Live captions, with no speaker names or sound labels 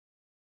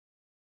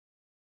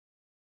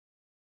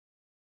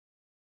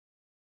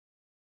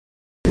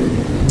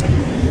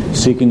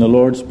Seeking the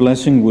Lord's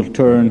blessing, we'll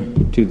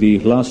turn to the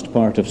last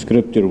part of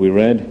Scripture we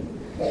read,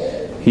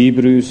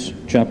 Hebrews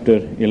chapter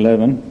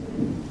 11.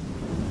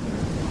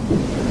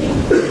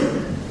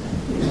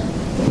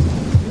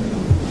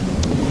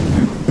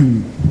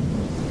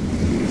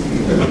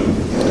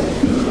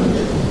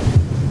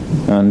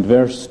 And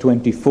verse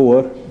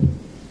 24,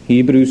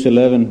 Hebrews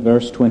 11,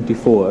 verse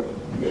 24.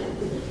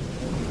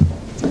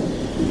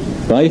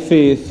 By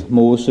faith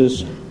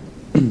Moses,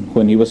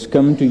 when he was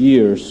come to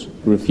years,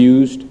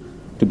 refused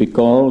to be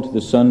called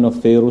the son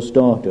of Pharaoh's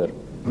daughter,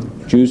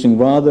 choosing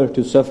rather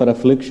to suffer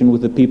affliction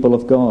with the people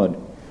of God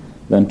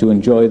than to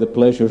enjoy the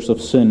pleasures of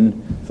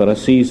sin for a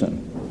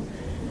season,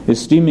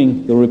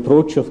 esteeming the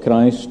reproach of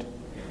Christ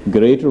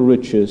greater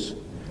riches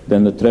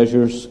than the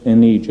treasures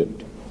in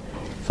Egypt,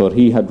 for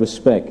he had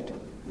respect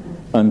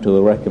unto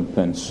the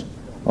recompense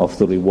of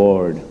the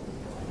reward.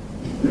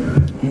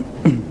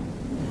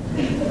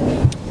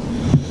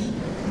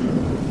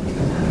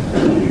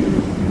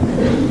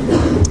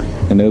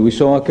 And we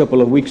saw a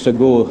couple of weeks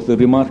ago the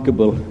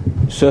remarkable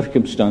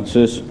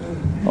circumstances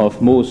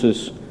of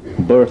Moses'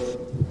 birth,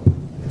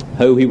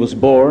 how he was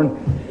born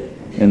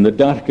in the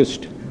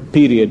darkest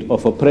period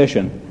of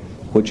oppression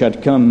which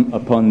had come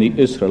upon the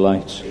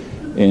Israelites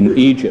in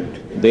Egypt.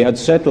 They had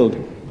settled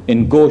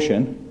in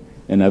Goshen,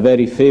 in a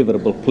very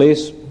favorable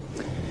place,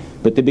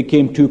 but they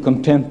became too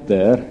content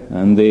there,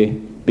 and they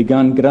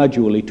began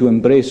gradually to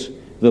embrace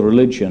the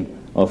religion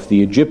of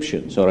the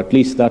Egyptians, or at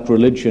least that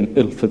religion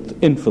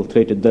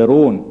infiltrated their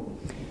own.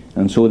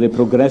 And so they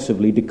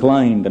progressively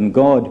declined, and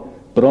God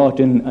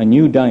brought in a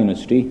new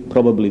dynasty,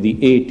 probably the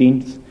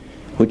 18th,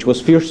 which was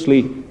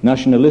fiercely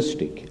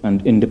nationalistic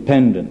and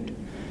independent.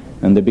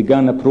 And they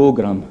began a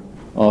program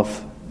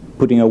of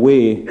putting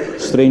away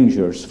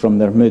strangers from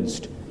their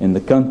midst in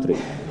the country.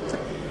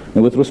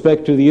 And with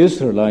respect to the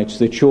Israelites,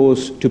 they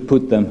chose to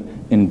put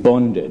them in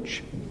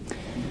bondage.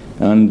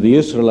 And the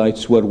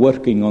Israelites were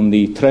working on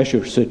the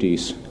treasure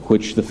cities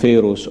which the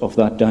pharaohs of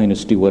that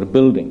dynasty were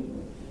building.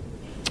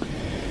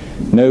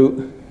 Now,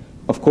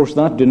 of course,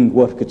 that didn't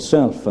work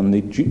itself, and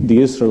the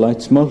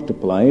Israelites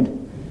multiplied.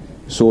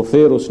 So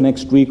Pharaoh's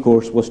next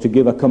recourse was to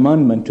give a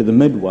commandment to the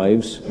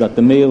midwives that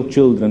the male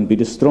children be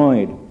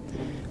destroyed.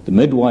 The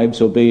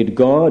midwives obeyed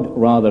God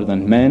rather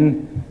than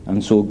men,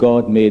 and so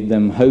God made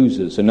them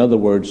houses. In other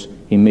words,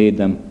 he made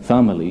them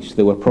families.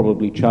 They were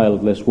probably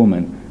childless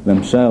women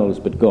themselves,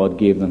 but God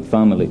gave them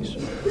families.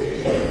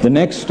 The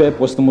next step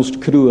was the most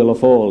cruel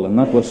of all, and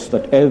that was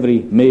that every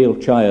male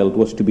child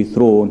was to be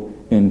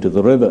thrown into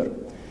the river.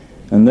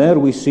 And there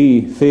we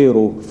see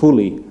Pharaoh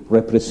fully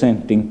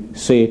representing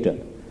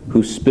Satan,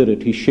 whose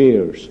spirit he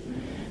shares,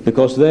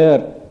 because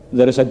there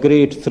is a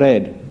great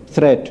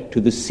threat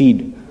to the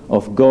seed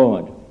of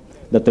God,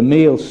 that the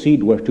male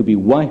seed were to be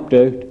wiped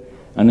out,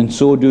 and in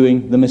so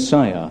doing the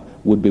Messiah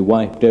would be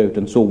wiped out.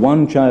 And so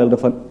one child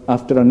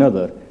after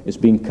another is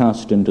being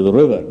cast into the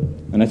river.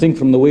 And I think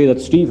from the way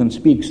that Stephen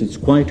speaks, it's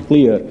quite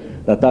clear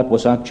that that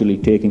was actually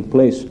taking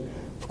place.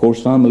 Of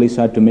course, families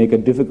had to make a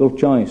difficult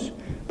choice.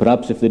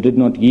 Perhaps if they did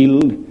not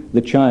yield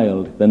the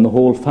child, then the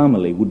whole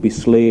family would be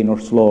slain or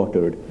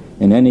slaughtered.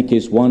 In any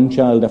case, one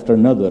child after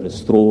another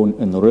is thrown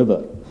in the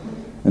river.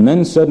 And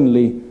then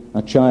suddenly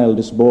a child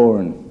is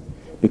born,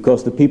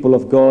 because the people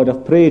of God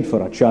have prayed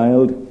for a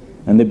child,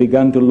 and they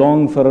began to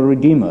long for a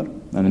Redeemer.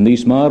 And in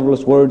these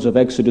marvelous words of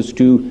Exodus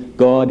 2,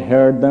 God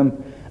heard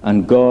them,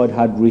 and God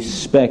had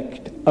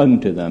respect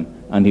unto them,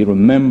 and he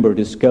remembered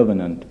his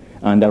covenant,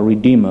 and a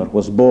Redeemer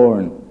was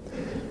born.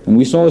 And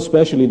we saw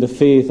especially the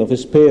faith of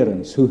his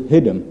parents, who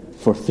hid him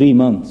for 3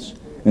 months,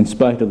 in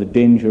spite of the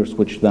dangers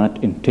which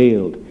that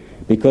entailed,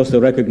 because they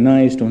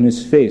recognized on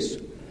his face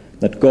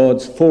that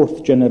God's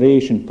 4th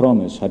generation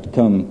promise had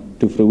come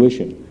to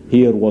fruition.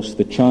 Here was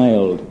the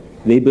child.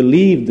 They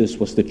believed this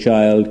was the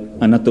child,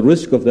 and at the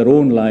risk of their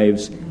own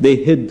lives, they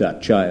hid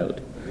that child.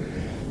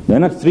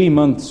 Then at 3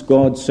 months,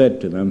 God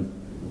said to them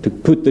to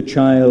put the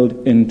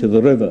child into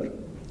the river,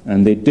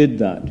 and they did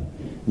that.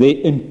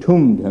 They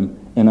entombed him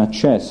in a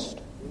chest.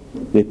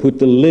 They put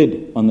the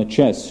lid on the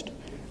chest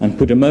and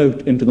put him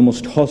out into the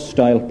most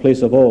hostile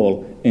place of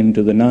all,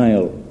 into the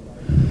Nile.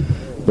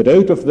 But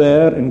out of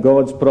there, in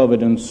God's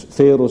providence,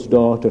 Pharaoh's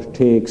daughter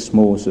takes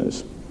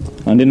Moses.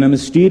 And in a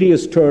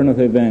mysterious turn of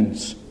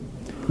events,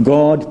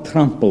 God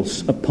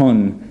tramples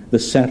upon the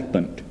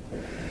serpent.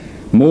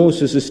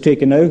 Moses is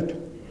taken out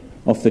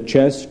of the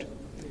chest,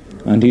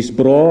 and he's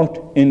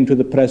brought into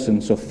the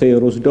presence of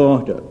Pharaoh's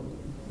daughter.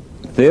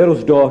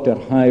 Pharaoh's daughter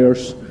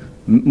hires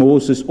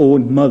Moses'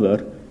 own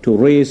mother to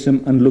raise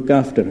him and look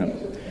after him.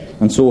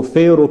 And so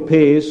Pharaoh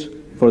pays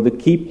for the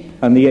keep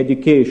and the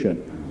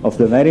education of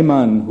the very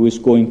man who is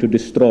going to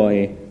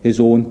destroy his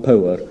own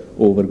power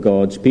over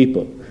God's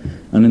people.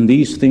 And in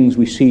these things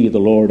we see the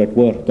Lord at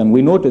work. And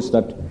we notice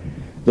that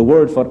the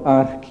word for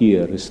ark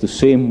here is the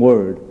same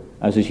word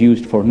as is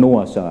used for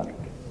Noah's ark.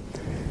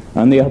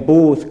 And they are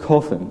both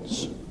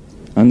coffins,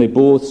 and they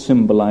both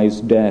symbolize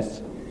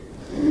death.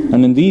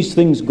 And in these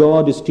things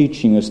God is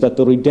teaching us that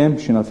the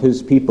redemption of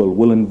his people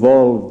will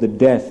involve the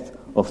death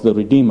of the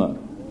Redeemer.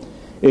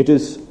 It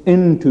is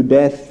into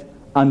death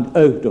and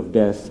out of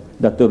death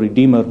that the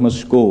Redeemer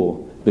must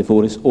go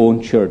before his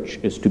own church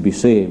is to be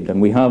saved.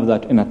 And we have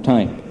that in a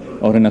type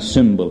or in a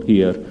symbol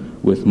here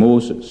with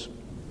Moses.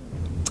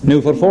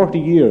 Now for 40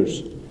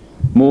 years,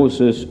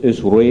 Moses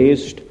is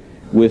raised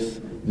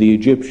with the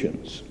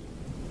Egyptians.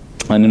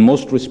 And in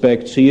most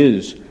respects, he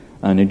is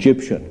an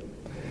Egyptian.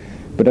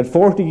 But at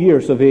 40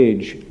 years of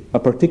age, a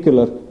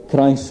particular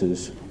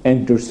crisis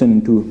enters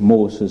into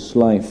Moses'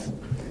 life.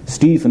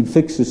 Stephen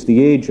fixes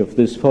the age of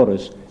this for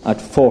us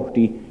at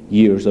 40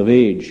 years of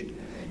age.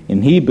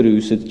 In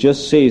Hebrews, it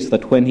just says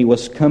that when he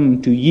was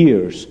come to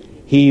years,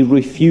 he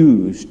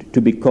refused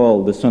to be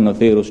called the son of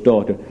Pharaoh's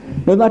daughter.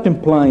 Now that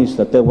implies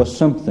that there was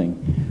something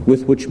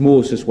with which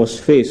Moses was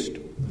faced.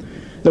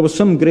 There was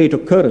some great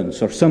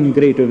occurrence or some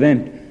great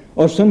event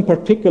or some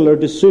particular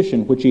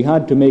decision which he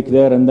had to make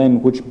there and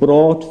then, which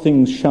brought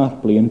things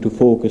sharply into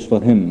focus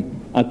for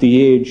him at the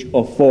age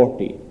of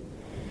 40.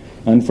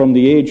 And from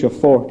the age of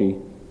 40,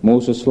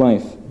 Moses'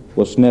 life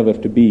was never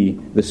to be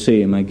the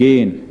same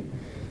again.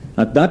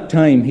 At that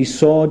time, he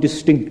saw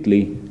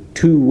distinctly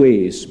two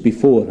ways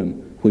before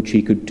him which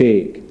he could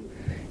take.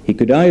 He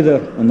could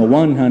either, on the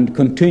one hand,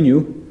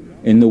 continue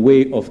in the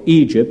way of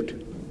Egypt,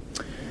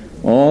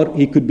 or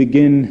he could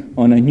begin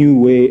on a new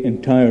way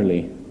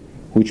entirely,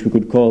 which we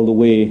could call the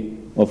way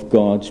of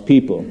God's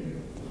people.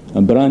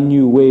 A brand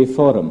new way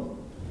for him.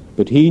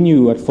 But he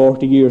knew at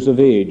 40 years of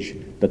age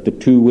that the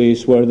two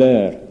ways were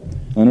there.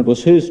 And it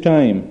was his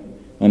time,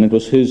 and it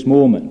was his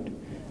moment.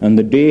 And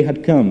the day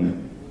had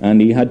come,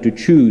 and he had to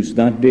choose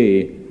that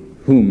day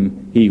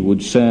whom he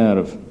would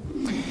serve.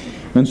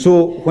 And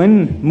so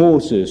when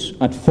Moses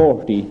at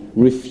 40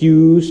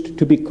 refused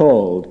to be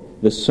called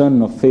the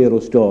son of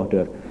Pharaoh's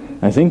daughter,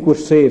 I think we're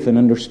safe in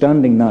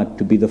understanding that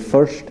to be the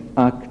first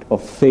act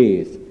of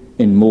faith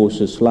in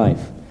Moses'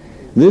 life.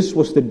 This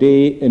was the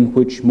day in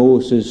which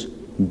Moses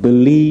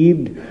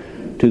believed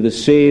to the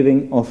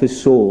saving of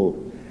his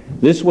soul.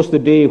 This was the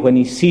day when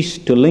he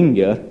ceased to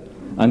linger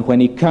and when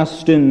he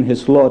cast in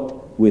his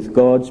lot with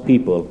God's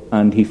people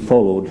and he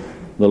followed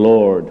the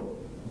Lord.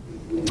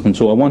 And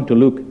so I want to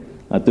look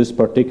at this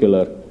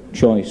particular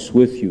choice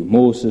with you,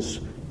 Moses'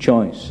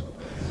 choice.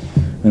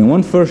 And I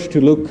want first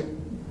to look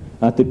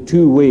at the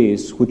two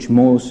ways which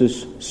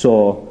Moses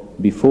saw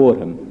before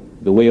him,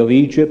 the way of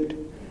Egypt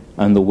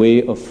and the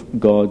way of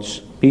God's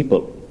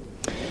people.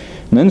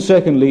 And then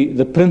secondly,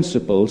 the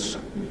principles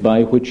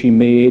by which he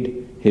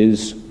made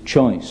his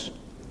choice.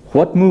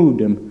 What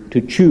moved him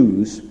to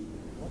choose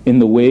in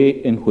the way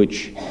in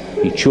which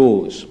he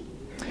chose?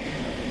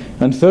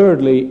 And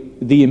thirdly,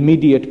 the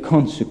immediate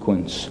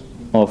consequence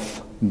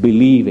of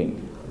believing.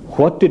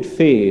 What did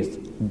faith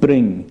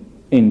bring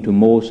into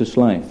Moses'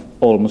 life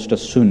almost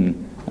as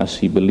soon as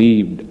he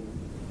believed?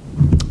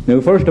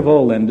 Now, first of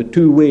all then, the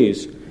two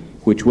ways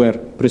which were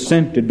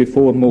presented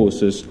before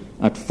Moses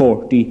at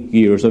 40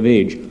 years of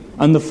age.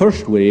 And the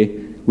first way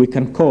we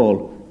can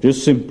call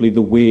just simply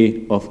the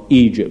way of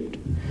Egypt.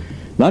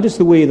 That is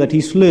the way that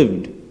he's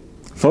lived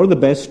for the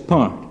best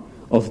part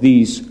of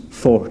these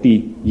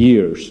 40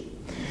 years.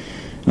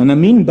 And I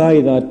mean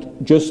by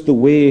that just the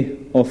way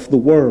of the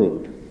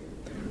world,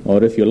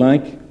 or if you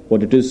like,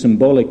 what it is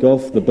symbolic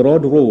of, the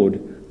broad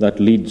road that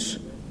leads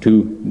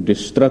to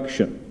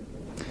destruction.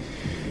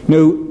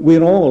 Now,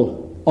 we're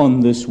all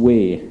on this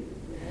way.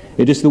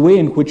 It is the way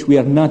in which we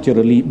are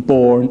naturally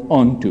born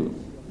onto.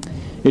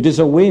 It is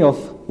a way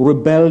of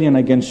rebellion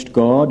against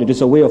God. It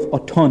is a way of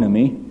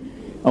autonomy,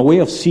 a way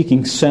of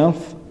seeking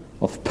self,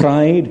 of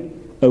pride,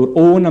 our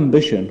own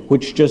ambition,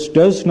 which just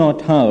does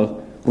not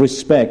have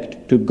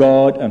respect to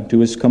God and to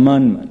his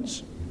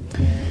commandments.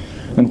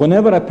 And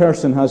whenever a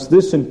person has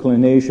this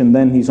inclination,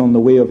 then he's on the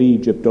way of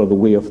Egypt or the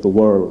way of the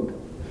world.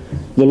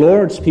 The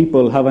Lord's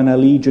people have an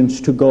allegiance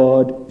to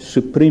God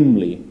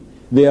supremely.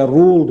 They are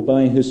ruled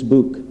by his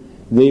book.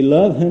 They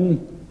love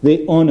him,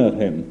 they honor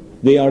him.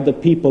 They are the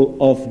people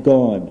of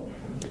God.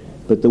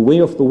 But the way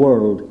of the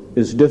world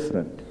is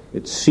different.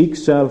 It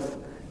seeks self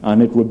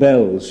and it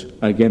rebels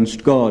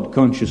against God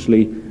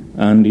consciously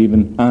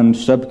and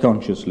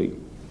subconsciously.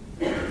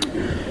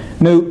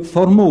 Now,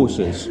 for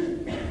Moses,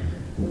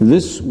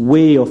 this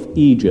way of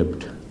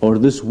Egypt, or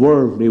this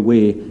worldly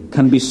way,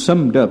 can be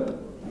summed up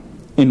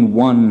in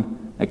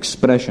one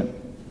expression.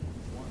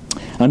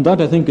 And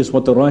that, I think, is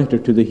what the writer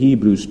to the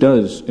Hebrews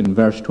does in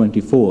verse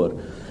 24.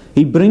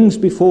 He brings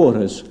before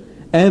us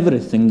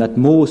everything that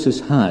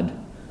Moses had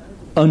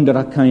under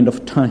a kind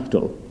of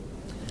title.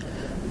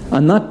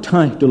 And that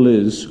title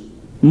is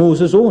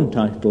Moses' own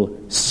title,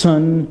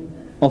 son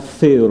of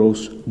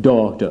Pharaoh's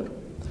daughter.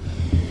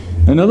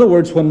 In other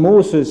words, when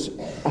Moses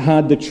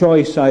had the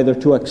choice either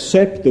to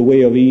accept the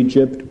way of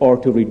Egypt or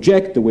to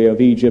reject the way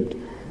of Egypt,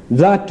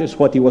 that is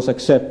what he was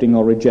accepting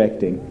or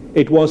rejecting.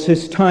 It was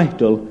his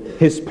title,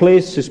 his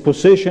place, his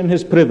position,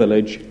 his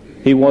privilege.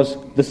 He was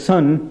the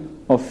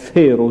son of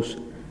Pharaoh's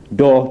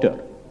daughter.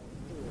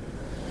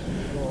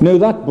 Now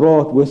that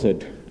brought with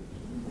it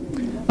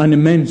an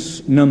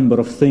immense number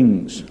of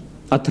things,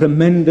 a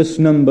tremendous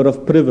number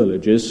of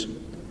privileges,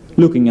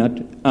 looking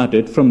at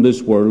it from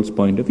this world's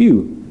point of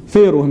view.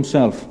 Pharaoh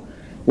himself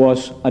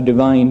was a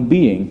divine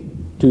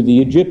being to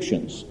the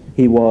Egyptians.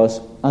 He was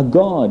a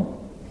god.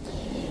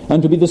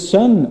 And to be the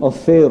son of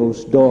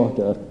Pharaoh's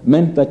daughter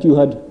meant that you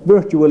had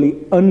virtually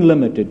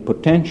unlimited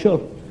potential,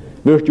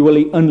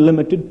 virtually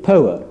unlimited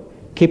power,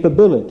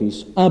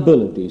 capabilities,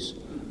 abilities.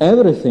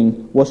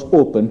 Everything was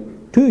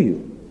open to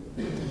you.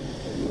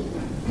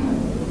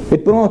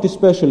 It brought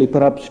especially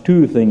perhaps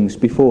two things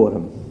before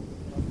him.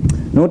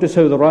 Notice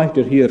how the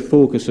writer here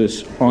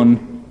focuses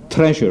on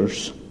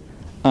treasures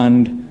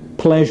and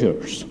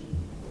pleasures.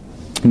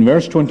 In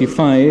verse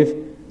 25,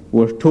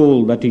 we're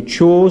told that he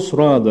chose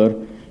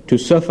rather to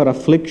suffer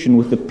affliction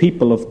with the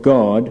people of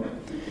God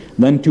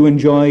than to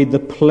enjoy the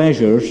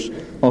pleasures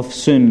of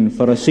sin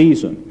for a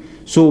season.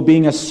 So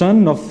being a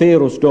son of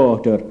Pharaoh's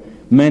daughter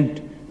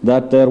meant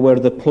that there were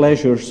the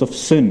pleasures of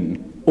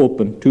sin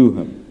open to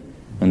him.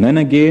 And then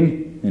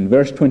again, in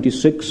verse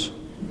 26,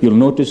 you'll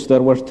notice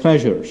there were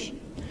treasures.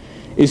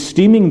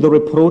 Esteeming the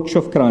reproach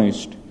of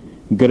Christ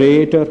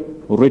greater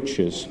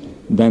riches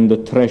than the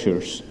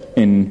treasures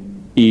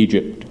in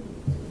Egypt.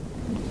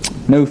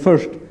 Now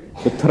first,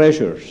 the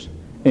treasures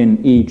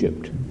in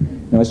Egypt.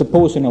 Now I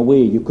suppose in a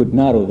way you could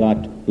narrow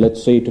that,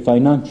 let's say, to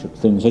financial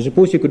things. I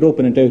suppose you could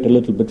open it out a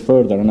little bit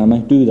further, and I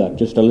might do that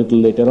just a little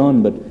later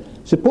on, but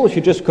suppose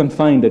you just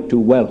confined it to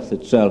wealth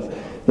itself,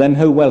 then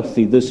how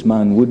wealthy this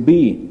man would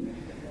be.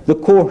 The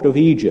court of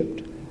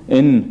Egypt,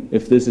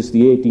 if this is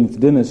the 18th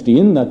dynasty,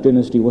 in that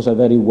dynasty was a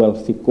very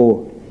wealthy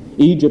court.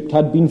 Egypt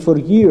had been for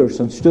years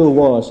and still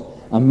was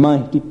a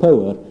mighty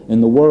power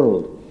in the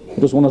world. It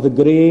was one of the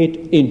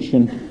great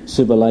ancient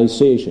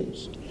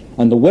civilizations.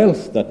 And the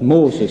wealth that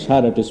Moses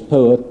had at his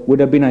power would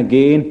have been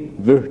again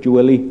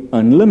virtually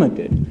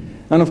unlimited.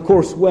 And of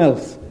course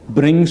wealth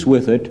brings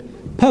with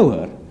it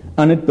power,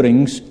 and it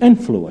brings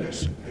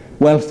influence.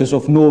 Wealth is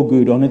of no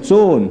good on its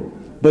own,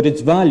 but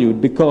it's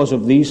valued because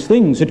of these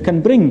things. It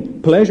can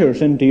bring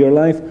pleasures into your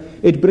life,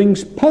 it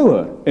brings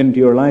power into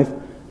your life,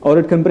 or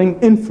it can bring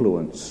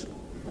influence.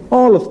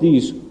 All of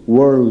these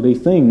worldly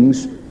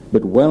things,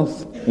 but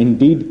wealth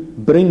indeed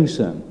brings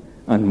them.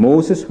 And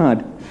Moses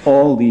had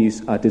all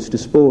these at his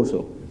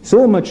disposal.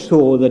 So much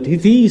so that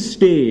if he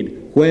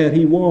stayed where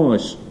he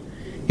was,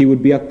 he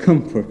would be a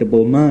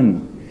comfortable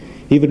man.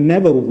 He would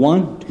never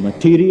want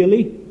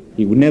materially.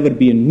 He would never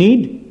be in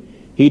need.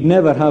 He'd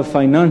never have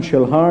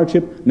financial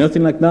hardship,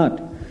 nothing like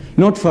that.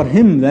 Not for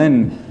him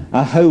then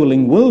a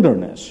howling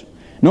wilderness.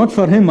 Not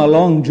for him a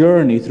long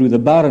journey through the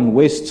barren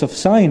wastes of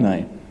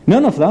Sinai.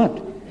 None of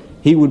that.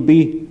 He would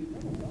be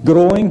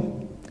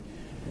growing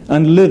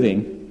and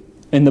living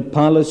in the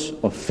palace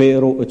of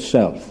Pharaoh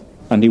itself.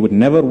 And he would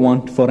never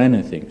want for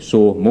anything.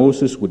 So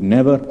Moses would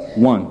never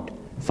want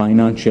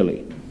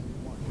financially.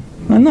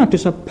 And that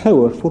is a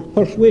powerful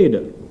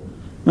persuader.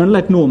 And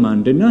let no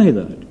man deny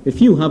that. If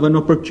you have an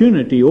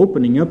opportunity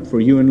opening up for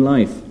you in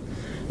life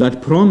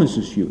that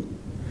promises you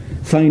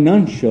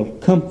financial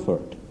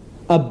comfort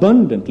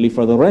abundantly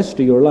for the rest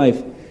of your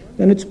life,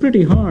 then it's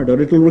pretty hard, or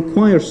it'll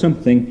require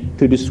something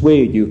to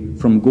dissuade you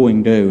from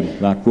going down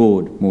that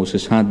road.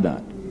 Moses had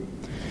that.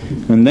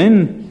 And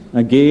then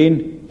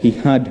again he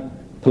had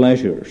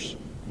pleasures,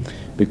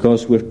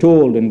 because we're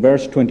told in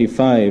verse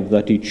 25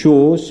 that he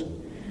chose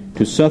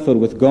to suffer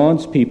with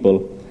God's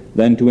people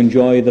than to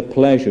enjoy the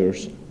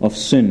pleasures of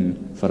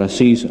sin for a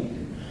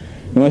season.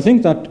 Now I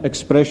think that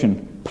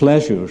expression,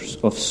 pleasures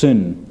of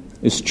sin,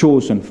 is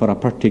chosen for a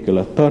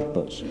particular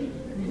purpose.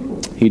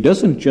 He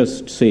doesn't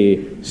just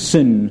say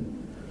sin,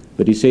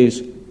 but he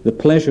says the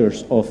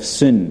pleasures of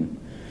sin.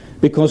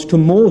 Because to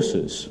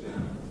Moses,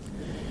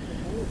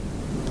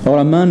 or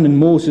a man in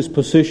Moses'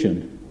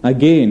 position,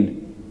 again,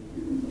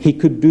 he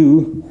could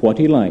do what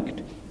he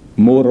liked,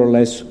 more or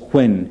less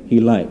when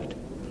he liked.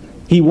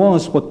 He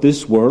was what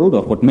this world,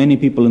 or what many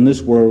people in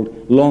this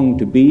world long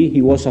to be.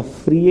 He was a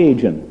free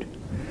agent.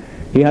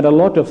 He had a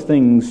lot of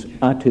things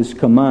at his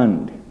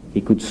command. He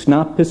could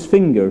snap his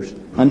fingers,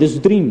 and his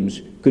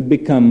dreams could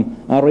become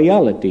a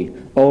reality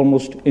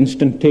almost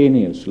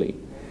instantaneously.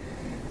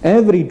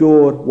 Every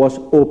door was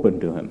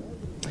open to him.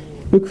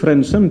 Look,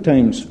 friends,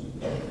 sometimes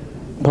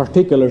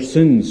particular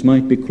sins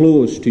might be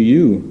closed to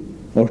you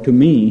or to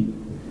me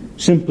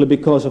simply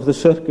because of the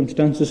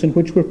circumstances in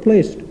which we're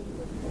placed.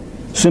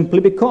 Simply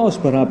because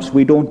perhaps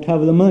we don't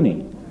have the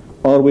money,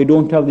 or we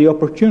don't have the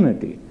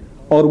opportunity,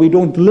 or we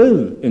don't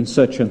live in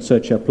such and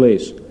such a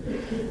place.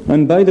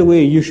 And by the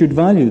way, you should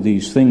value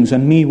these things,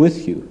 and me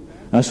with you,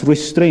 as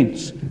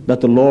restraints that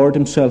the Lord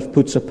himself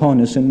puts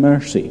upon us in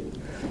mercy.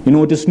 You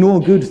know, it is no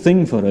good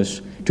thing for us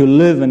to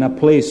live in a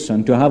place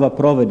and to have a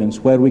providence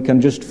where we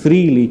can just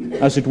freely,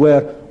 as it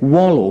were,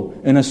 wallow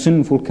in a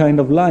sinful kind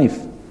of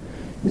life.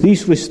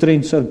 These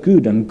restraints are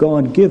good and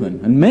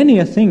God-given, and many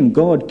a thing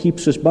God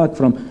keeps us back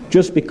from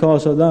just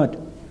because of that.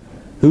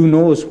 Who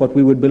knows what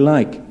we would be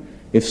like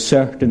if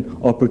certain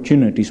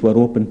opportunities were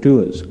open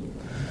to us.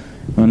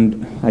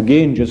 And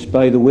again, just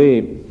by the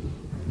way,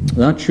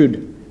 that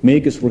should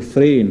make us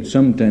refrain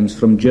sometimes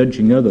from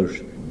judging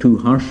others too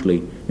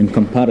harshly in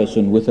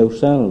comparison with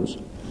ourselves.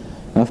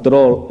 After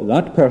all,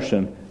 that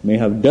person may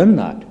have done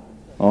that,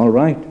 all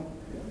right,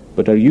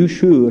 but are you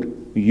sure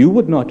you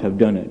would not have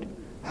done it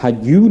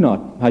had you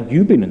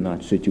been in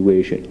that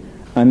situation,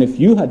 and if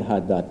you had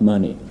had that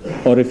money,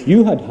 or if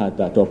you had had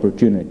that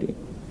opportunity.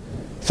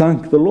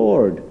 Thank the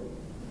Lord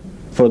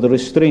for the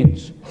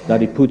restraints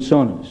that he puts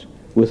on us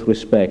with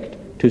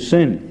respect to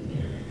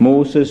sin.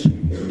 Moses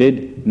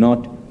did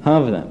not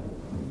have them.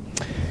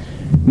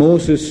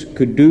 Moses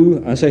could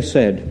do, as I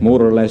said,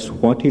 more or less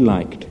what he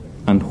liked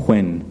and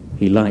when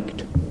he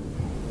liked.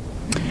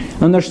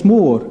 And there's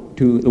more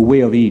to the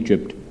way of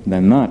Egypt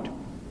than that.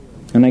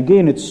 And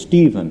again, it's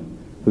Stephen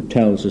who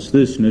tells us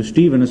this. Now,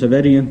 Stephen has a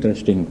very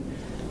interesting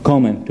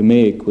comment to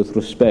make with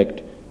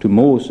respect to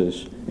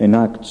Moses in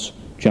Acts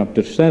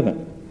chapter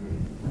 7.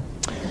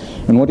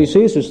 And what he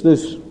says is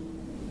this: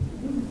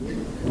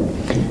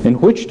 in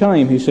which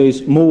time, he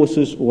says,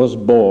 Moses was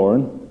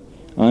born,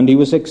 and he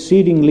was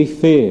exceedingly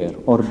fair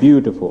or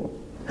beautiful,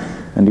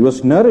 and he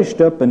was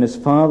nourished up in his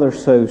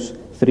father's house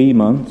 3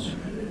 months.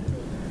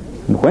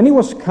 And when he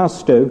was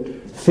cast out,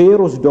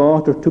 Pharaoh's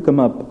daughter took him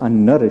up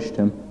and nourished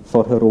him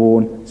for her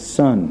own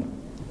son.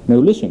 Now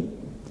listen.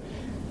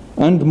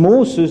 And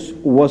Moses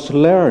was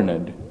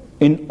learned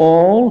in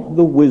all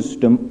the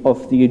wisdom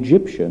of the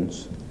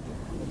Egyptians,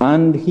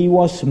 and he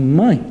was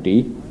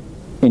mighty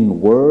in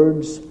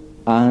words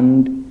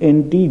and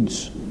in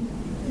deeds.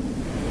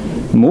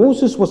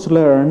 Moses was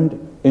learned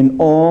in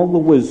all the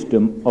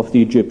wisdom of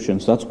the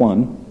Egyptians. That's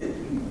one.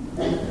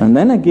 And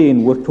then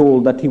again we're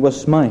told that he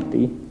was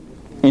mighty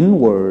in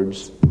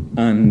words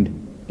and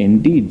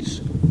in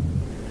deeds.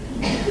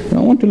 Now,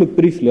 I want to look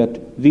briefly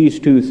at these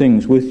two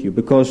things with you,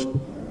 because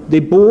they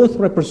both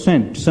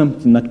represent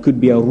something that could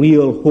be a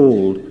real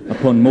hold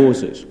upon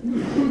Moses.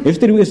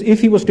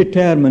 If he was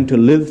determined to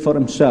live for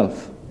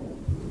himself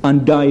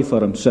and die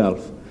for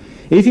himself,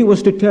 if he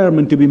was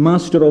determined to be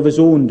master of his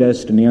own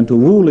destiny and to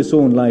rule his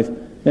own life,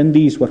 then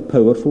these were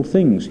powerful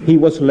things. He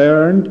was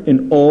learned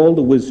in all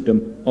the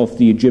wisdom of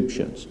the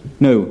Egyptians.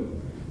 Now,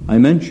 I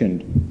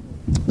mentioned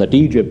that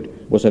Egypt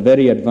was a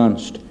very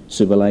advanced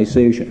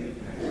civilization.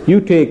 You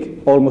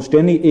take almost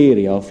any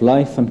area of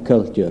life and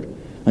culture,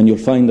 and you'll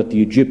find that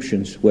the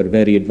Egyptians were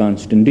very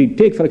advanced indeed.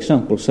 Take, for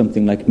example,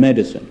 something like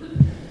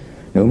medicine.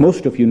 Now,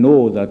 most of you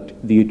know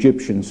that the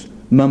Egyptians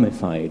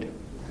mummified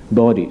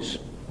bodies,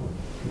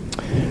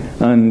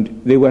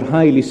 and they were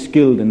highly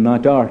skilled in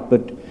that art,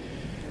 but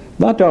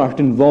that art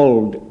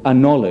involved a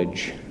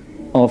knowledge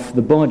of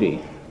the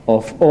body,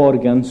 of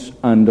organs,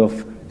 and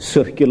of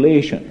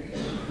circulation.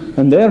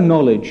 And their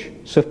knowledge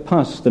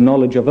surpassed the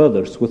knowledge of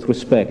others with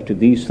respect to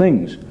these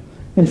things.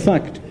 In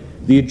fact,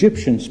 the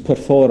Egyptians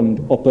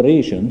performed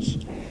operations,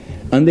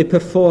 and they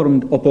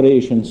performed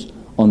operations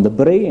on the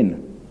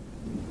brain.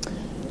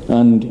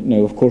 And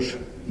now, of course,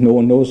 no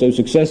one knows how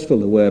successful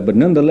they were, but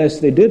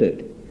nonetheless they did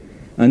it.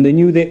 And they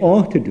knew they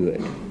ought to do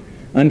it.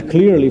 And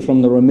clearly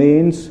from the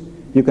remains,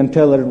 you can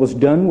tell that it was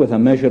done with a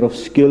measure of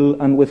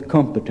skill and with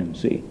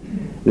competency.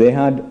 They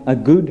had a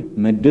good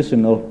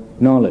medicinal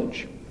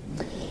knowledge.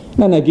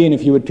 And again,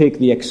 if you would take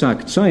the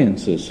exact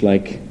sciences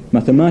like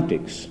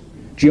mathematics,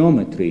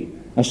 geometry,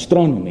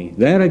 astronomy,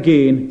 there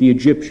again the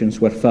Egyptians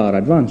were far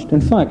advanced.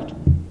 In fact,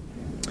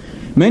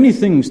 many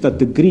things that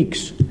the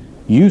Greeks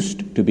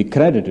used to be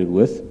credited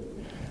with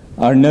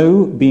are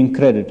now being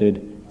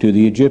credited to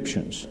the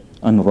Egyptians,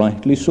 and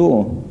rightly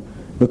so,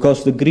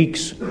 because the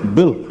Greeks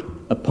built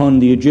upon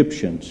the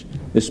Egyptians,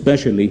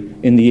 especially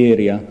in the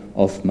area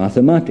of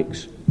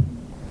mathematics.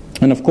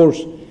 And of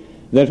course,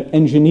 their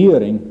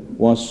engineering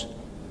was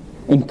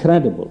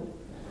incredible.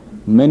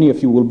 Many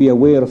of you will be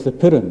aware of the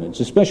pyramids,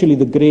 especially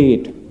the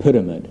Great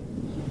Pyramid,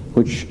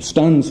 which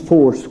stands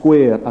 4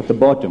 square at the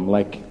bottom,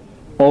 like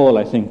all,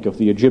 I think, of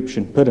the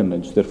Egyptian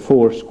pyramids. They're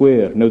 4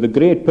 square. Now, the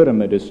Great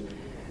Pyramid is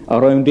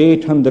around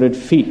 800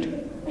 feet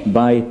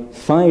by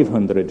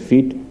 500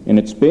 feet in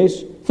its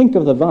base. Think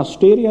of the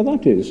vast area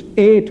that is,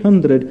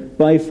 800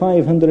 by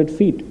 500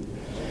 feet.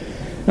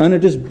 And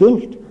it is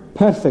built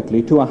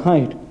perfectly to a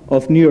height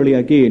of nearly,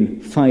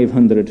 again,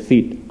 500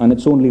 feet, and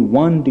it's only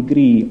 1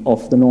 degree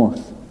off the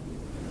north.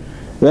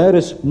 There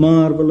is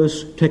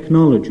marvelous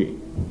technology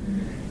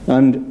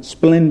and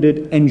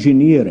splendid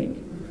engineering,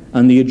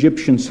 and the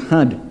Egyptians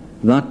had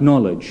that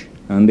knowledge,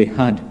 and they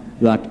had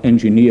that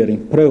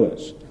engineering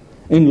prowess.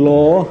 In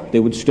law, they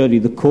would study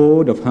the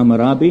code of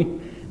Hammurabi.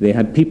 They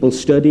had people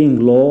studying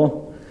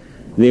law.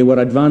 They were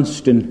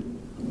advanced in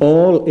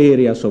all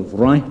areas of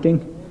writing,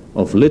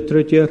 of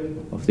literature,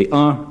 of the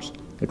arts.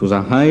 It was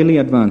a highly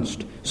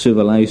advanced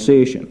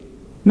civilization.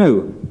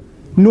 Now,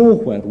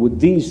 nowhere would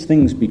these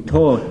things be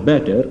taught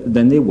better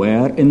than they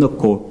were in the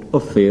court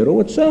of Pharaoh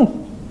itself.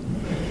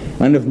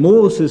 And if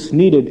Moses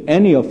needed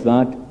any of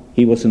that,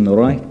 he was in the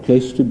right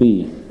place to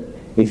be.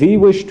 If he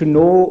wished to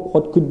know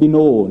what could be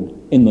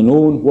known in the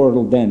known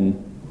world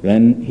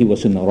then he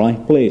was in the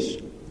right place.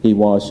 He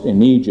was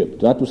in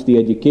Egypt. That was the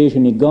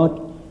education he got,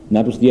 and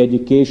that was the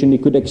education he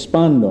could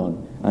expand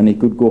on, and he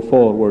could go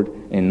forward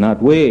in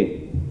that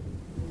way.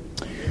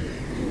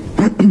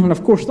 And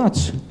of course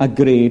that's a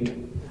great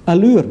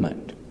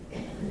allurement.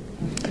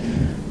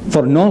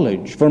 For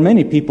knowledge, for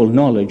many people,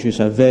 knowledge is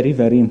a very,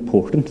 very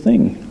important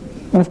thing.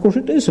 And of course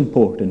it is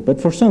important, but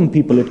for some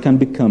people it can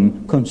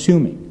become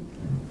consuming.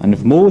 And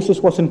if Moses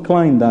was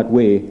inclined that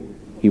way,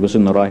 he was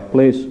in the right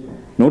place.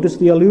 Notice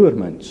the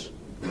allurements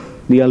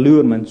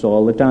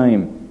all the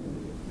time.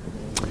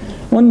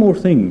 One more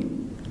thing.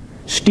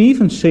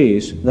 Stephen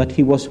says that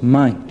he was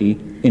mighty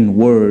in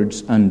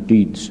words and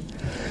deeds.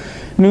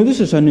 Now this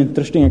is an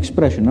interesting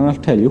expression, and I'll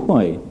tell you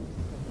why.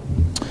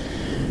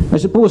 I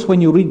suppose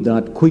when you read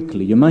that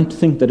quickly, you might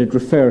think that it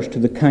refers to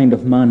the kind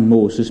of man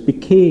Moses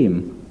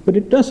became, but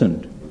it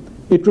doesn't.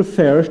 It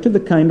refers to the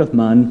kind of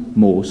man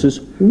Moses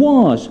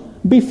was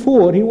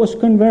before he was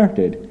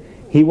converted.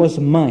 He was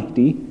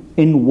mighty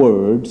in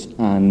words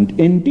and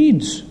in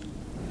deeds.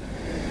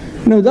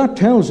 Now that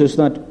tells us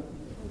that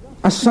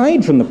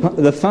aside from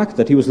the fact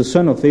that he was the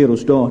son of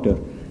Pharaoh's daughter,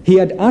 he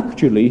had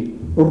actually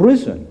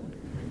risen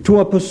to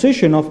a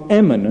position of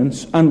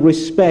eminence and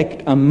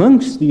respect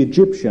amongst the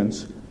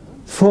Egyptians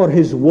for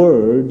his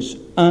words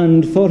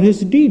and for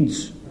his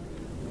deeds.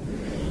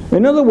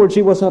 In other words,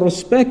 he was a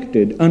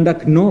respected and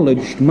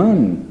acknowledged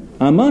man,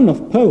 a man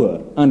of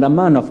power and a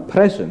man of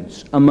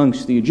presence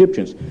amongst the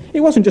Egyptians. He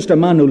wasn't just a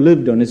man who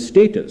lived on his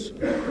status.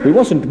 He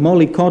wasn't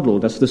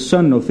mollycoddled as the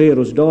son of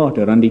Pharaoh's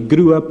daughter and he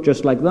grew up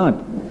just like that.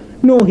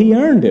 No, he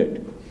earned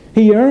it.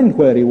 He earned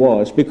where he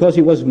was because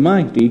he was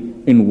mighty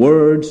in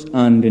words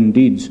and in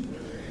deeds.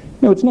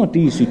 Now, it's not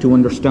easy to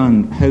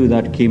understand how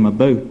that came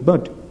about,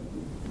 but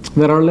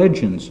there are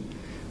legends.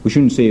 We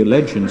shouldn't say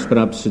legends,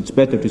 perhaps it's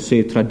better to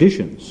say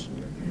traditions.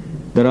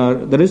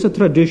 There is a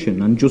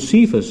tradition, and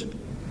Josephus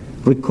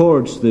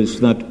records this,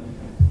 that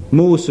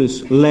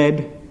Moses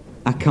led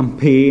a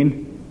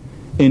campaign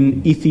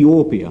in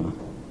Ethiopia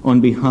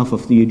on behalf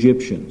of the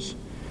Egyptians,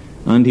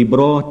 and he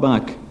brought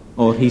back,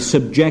 or he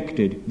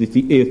subjected the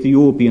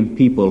Ethiopian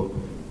people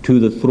to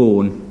the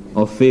throne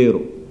of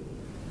Pharaoh.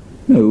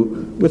 Now,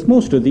 with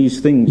most of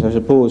these things, I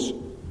suppose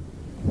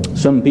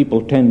some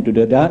people tend to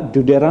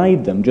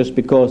deride them just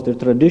because they're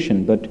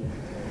tradition, but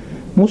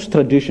most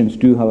traditions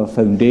do have a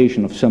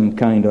foundation of some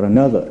kind or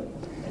another.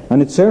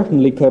 And it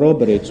certainly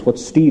corroborates what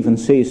Stephen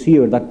says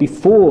here, that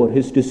before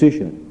his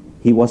decision,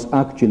 he was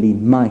actually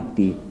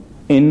mighty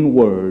in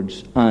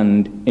words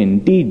and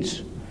in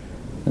deeds.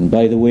 And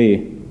by the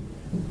way,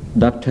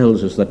 that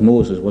tells us that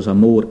Moses was a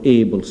more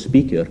able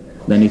speaker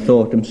than he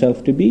thought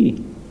himself to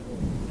be.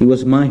 He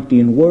was mighty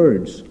in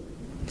words,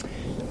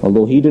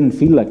 although he didn't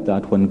feel like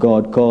that when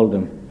God called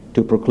him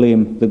to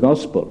proclaim the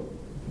gospel.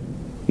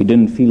 He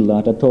didn't feel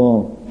that at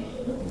all.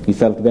 He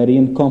felt very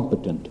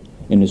incompetent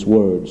in his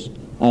words,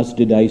 as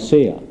did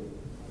Isaiah.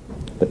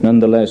 But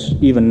nonetheless,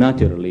 even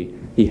naturally,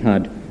 he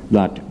had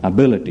that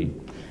ability.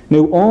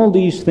 Now, all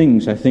these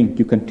things, I think,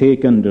 you can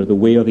take under the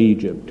way of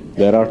Egypt.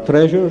 There are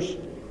treasures,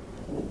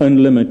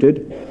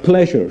 unlimited,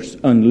 pleasures,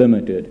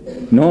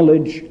 unlimited,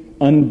 knowledge,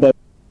 unbounded.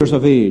 Years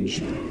of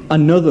age,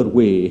 another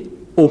way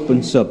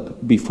opens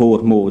up before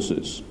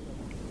Moses.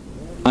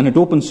 And it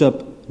opens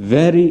up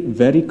very,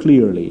 very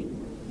clearly.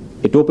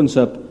 It opens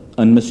up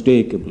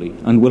unmistakably,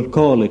 and we'll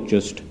call it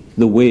just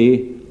the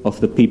way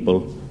of the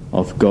people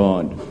of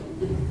God.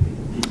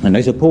 And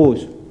I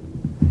suppose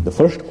the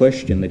first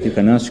question that you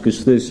can ask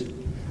is this: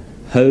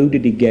 how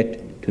did he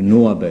get to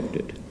know about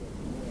it?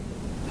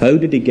 How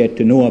did he get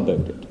to know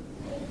about it?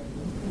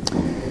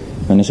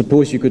 And I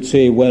suppose you could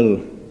say, well,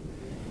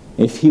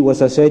 if he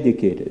was as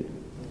educated,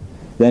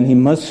 then he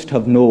must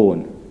have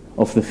known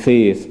of the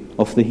faith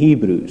of the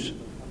Hebrews.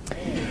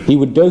 He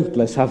would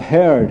doubtless have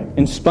heard,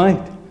 in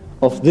spite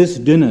of this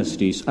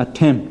dynasty's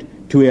attempt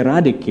to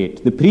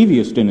eradicate the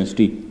previous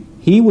dynasty,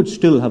 he would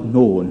still have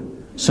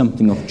known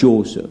something of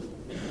Joseph.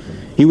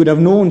 He would have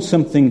known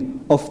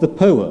something of the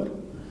power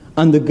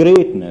and the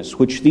greatness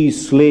which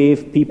these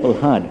slave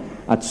people had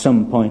at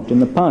some point in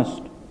the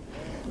past.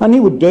 And he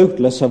would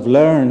doubtless have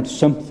learned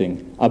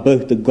something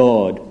about the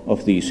God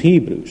of these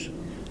Hebrews.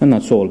 And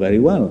that's all very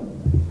well.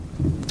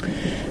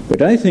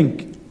 But I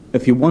think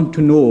if you want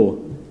to know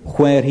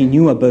where he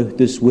knew about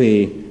this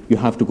way, you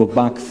have to go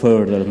back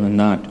further than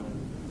that.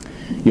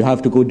 You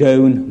have to go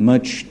down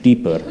much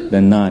deeper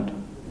than that.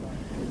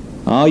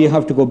 You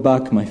have to go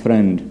back, my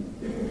friend,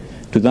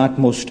 to that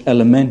most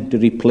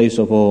elementary place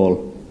of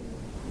all,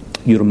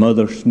 your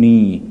mother's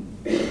knee.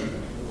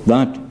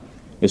 That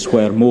is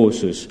where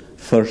Moses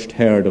first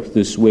heard of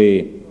this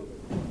way.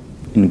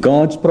 In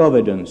God's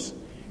providence,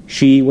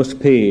 she was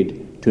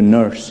paid to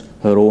nurse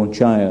her own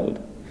child.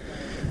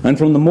 And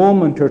from the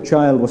moment her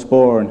child was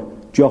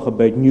born,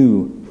 Jochebed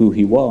knew who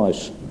he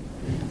was,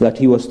 that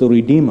he was the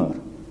Redeemer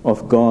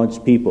of God's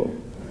people.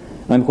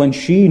 And when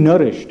she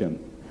nourished him,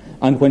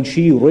 and when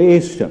she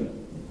raised him,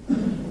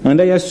 and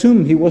I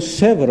assume he was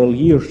several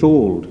years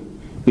old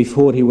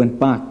before he went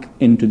back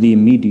into the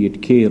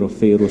immediate care of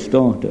Pharaoh's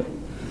daughter,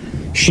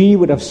 she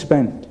would have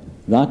spent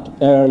that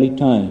early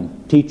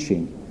time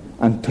teaching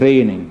and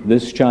training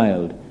this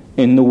child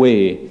in the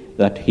way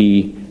that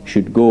he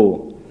should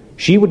go.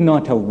 She would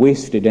not have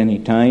wasted any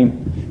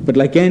time, but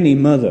like any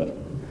mother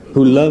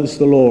who loves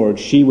the Lord,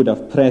 she would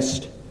have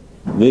pressed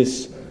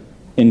this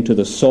into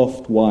the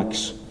soft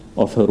wax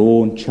of her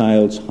own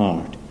child's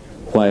heart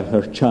while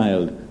her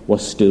child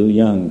was still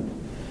young.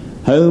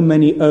 How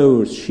many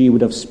hours she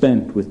would have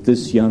spent with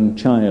this young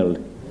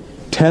child,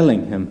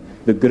 telling him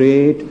the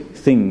great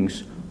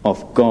things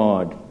of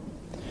God,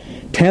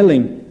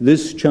 telling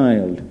this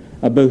child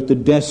about the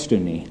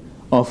destiny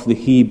of the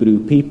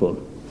Hebrew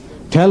people,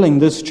 telling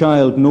this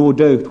child, no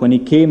doubt, when he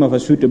came of a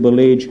suitable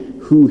age,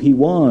 who he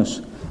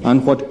was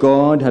and what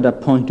God had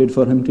appointed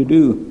for him to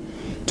do,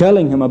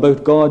 telling him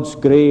about God's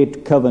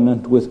great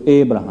covenant with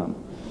Abraham,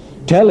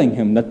 telling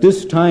him that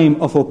this time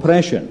of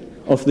oppression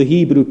of the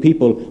Hebrew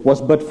people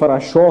was but for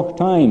a short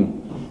time,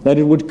 that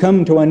it would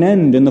come to an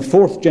end in the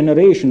fourth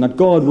generation, that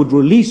God would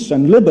release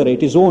and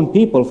liberate his own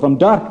people from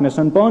darkness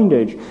and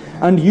bondage.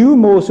 And you,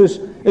 Moses,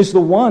 is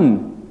the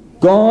one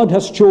God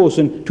has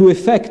chosen to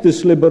effect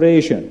this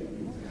liberation.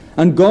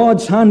 And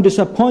God's hand is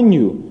upon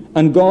you,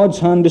 and God's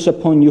hand is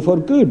upon you for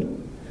good.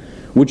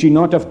 Would you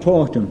not have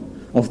taught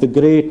him of the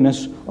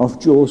greatness of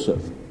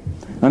Joseph,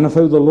 and of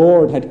how the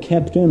Lord had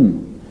kept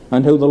him,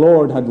 and how the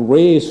Lord had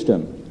raised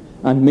him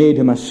and made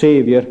him a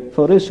saviour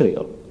for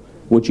Israel?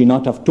 Would you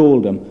not have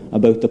told him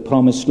about the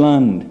promised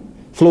land,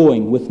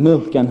 flowing with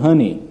milk and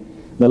honey,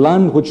 the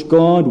land which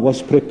God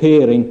was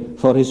preparing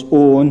for his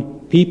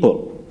own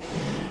people?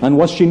 And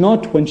was she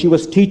not, when she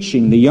was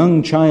teaching the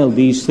young child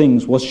these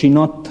things, was she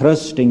not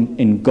trusting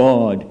in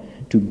God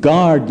to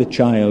guard the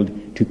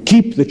child, to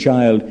keep the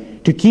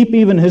child, to keep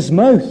even his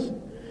mouth,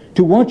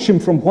 to watch him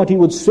from what he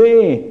would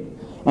say,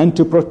 and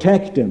to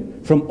protect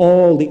him from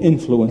all the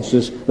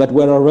influences that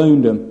were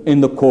around him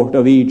in the court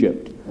of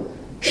Egypt?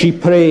 She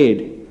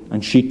prayed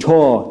and she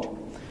taught,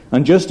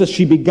 and just as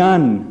she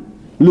began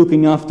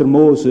looking after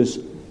Moses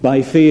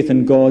by faith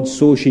in God,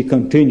 so she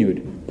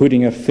continued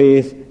putting her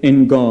faith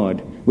in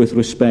God with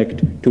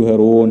respect to her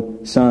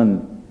own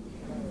son.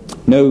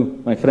 Now,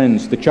 my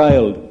friends, the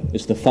child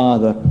is the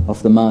father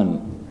of the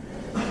man,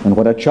 and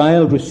what a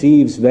child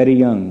receives very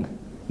young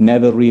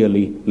never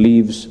really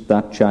leaves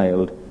that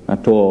child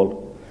at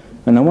all.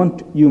 And I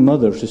want you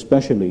mothers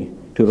especially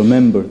to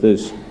remember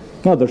this,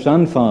 mothers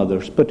and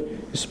fathers, but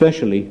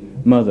especially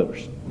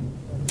mothers.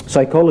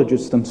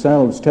 Psychologists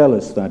themselves tell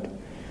us that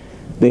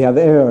they have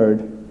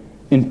erred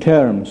in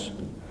terms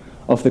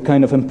of the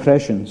kind of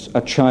impressions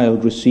a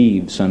child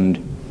receives and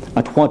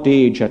at what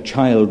age a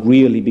child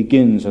really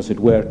begins, as it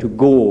were, to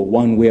go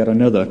one way or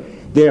another.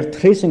 They are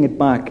tracing it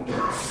back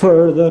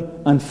further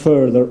and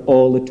further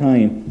all the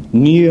time,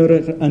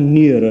 nearer and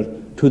nearer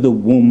to the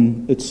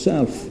womb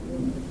itself.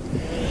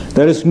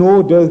 There is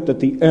no doubt that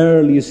the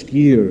earliest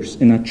years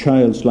in a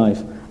child's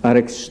life are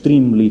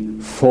extremely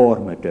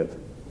formative.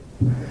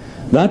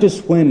 That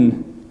is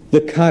when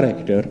the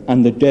character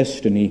and the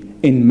destiny,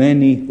 in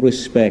many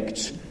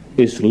respects,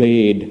 is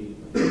laid.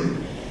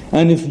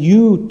 And if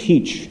you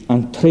teach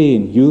and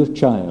train your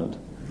child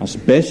as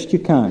best you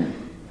can,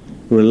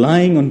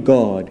 relying on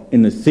God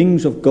in the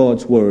things of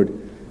God's Word,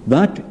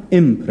 that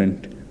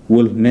imprint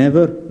will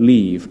never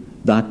leave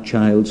that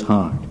child's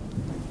heart.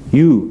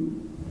 You've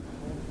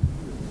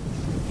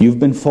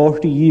been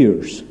 40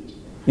 years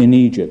in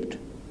Egypt,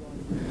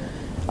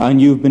 and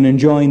you've been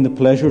enjoying the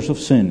pleasures of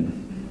sin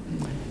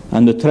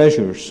and the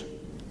treasures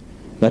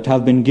that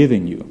have been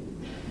given you.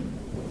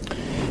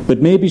 But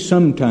maybe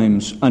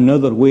sometimes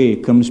another way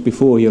comes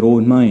before your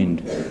own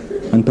mind,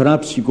 and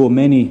perhaps you go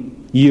many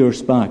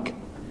years back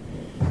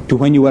to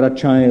when you were a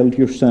child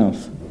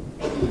yourself,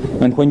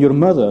 and when your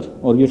mother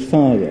or your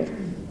father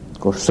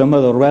or some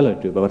other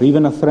relative or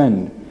even a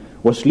friend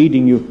was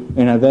leading you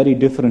in a very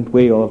different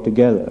way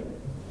altogether.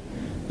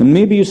 And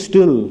maybe you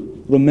still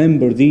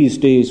remember these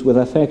days with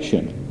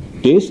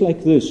affection, days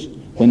like this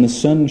when the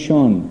sun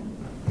shone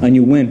and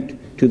you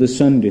went to the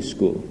Sunday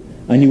school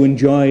and you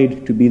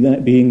enjoyed to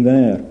being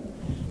there.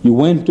 You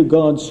went to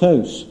God's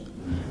house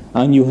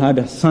and you had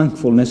a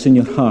thankfulness in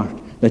your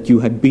heart that you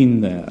had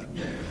been there.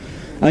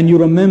 And you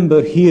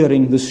remember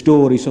hearing the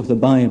stories of the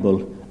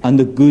Bible and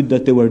the good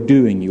that they were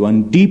doing you.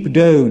 And deep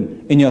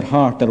down in your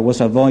heart there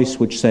was a voice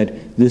which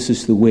said, this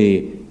is the way,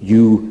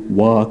 you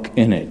walk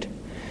in it.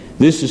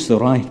 This is the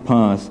right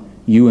path,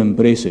 you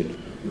embrace it.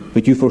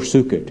 But you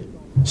forsook it.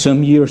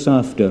 Some years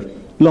after,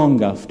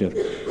 long after,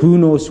 who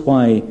knows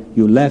why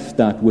you left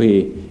that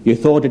way. You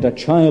thought it a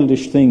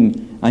childish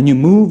thing, and you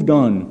moved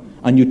on,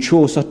 and you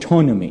chose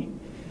autonomy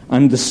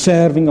and the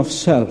serving of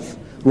self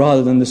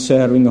rather than the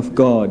serving of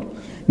God.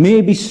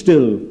 Maybe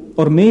still,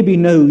 or maybe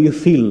now you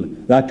feel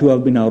that to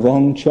have been a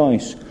wrong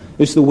choice.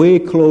 Is the way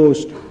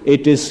closed?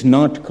 It is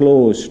not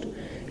closed.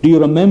 Do you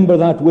remember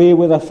that way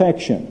with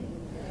affection?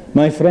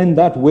 My friend,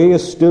 that way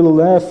is still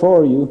there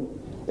for you.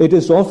 It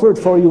is offered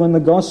for you in the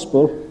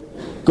gospel.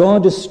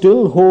 God is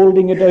still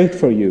holding it out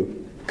for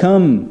you.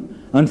 Come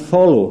and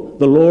follow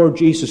the Lord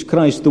Jesus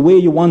Christ the way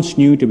you once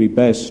knew to be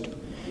best.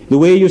 The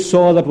way you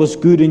saw that was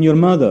good in your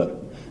mother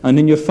and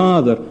in your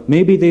father.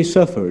 Maybe they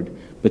suffered,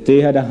 but they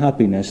had a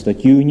happiness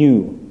that you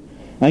knew.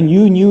 And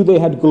you knew they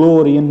had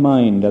glory in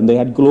mind and they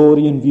had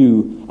glory in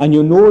view. And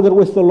you know they're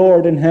with the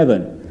Lord in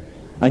heaven.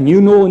 And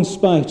you know, in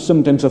spite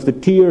sometimes of the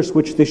tears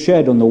which they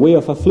shed on the way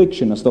of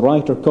affliction, as the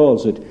writer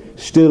calls it,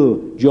 still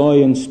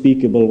joy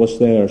unspeakable was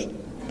theirs.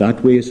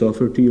 That way is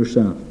offered to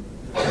yourself.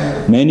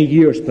 Many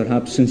years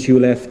perhaps since you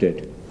left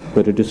it,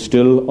 but it is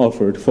still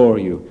offered for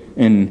you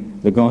in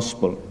the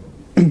gospel.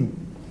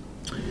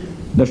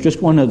 There's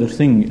just one other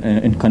thing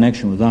in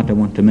connection with that I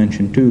want to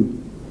mention too.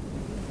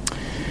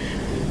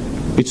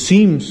 It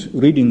seems,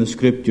 reading the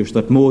scriptures,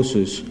 that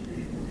Moses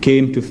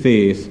came to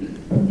faith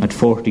at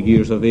 40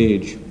 years of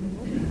age.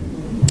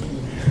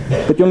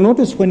 But you'll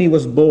notice when he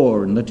was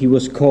born that he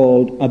was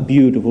called a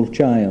beautiful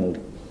child.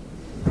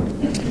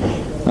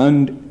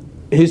 And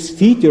his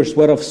features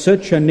were of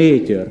such a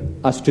nature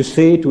as to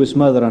say to his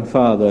mother and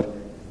father,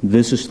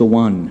 "This is the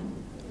one,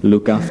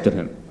 look after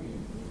him."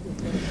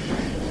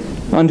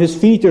 And his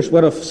features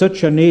were of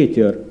such a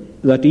nature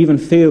that even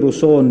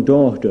Pharaoh's own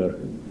daughter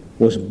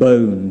was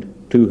bound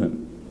to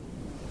him.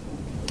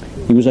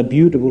 He was a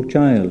beautiful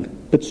child,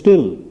 but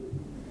still,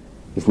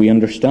 if we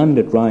understand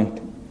it right,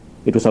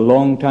 it was a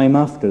long time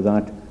after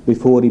that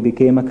before he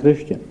became a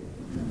Christian.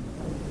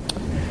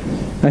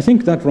 I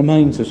think that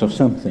reminds us of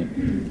something,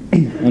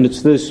 and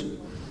it's this.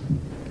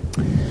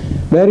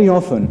 Very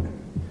often,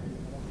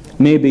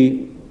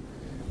 maybe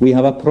we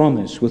have a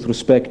promise with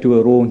respect to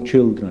our own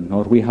children,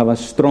 or we have a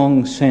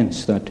strong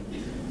sense that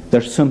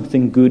there's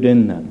something good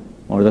in them,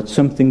 or that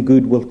something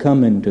good will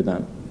come into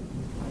them.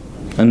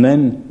 And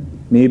then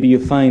maybe you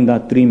find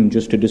that dream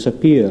just to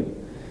disappear.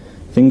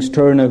 Things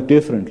turn out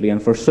differently,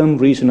 and for some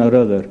reason or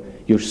other,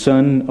 your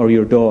son or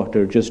your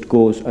daughter just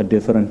goes a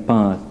different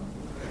path.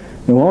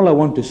 Now, all I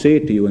want to say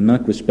to you in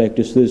that respect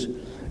is this: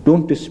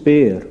 don't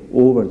despair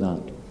over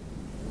that.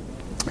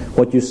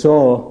 What you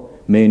saw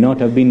may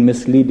not have been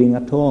misleading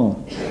at all.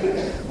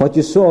 What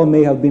you saw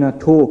may have been a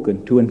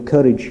token to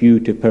encourage you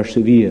to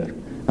persevere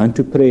and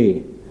to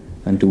pray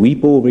and to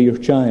weep over your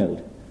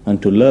child and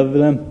to love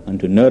them and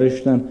to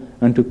nourish them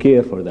and to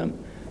care for them.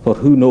 For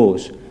who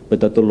knows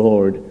but that the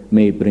Lord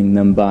may bring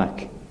them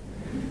back.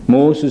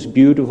 Moses'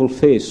 beautiful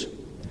face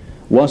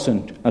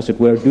wasn't, as it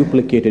were,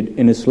 duplicated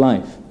in his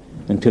life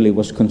until he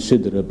was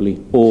considerably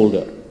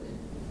older.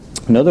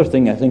 Another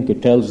thing I think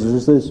it tells us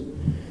is this: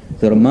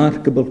 the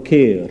remarkable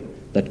care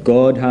that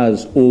God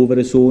has over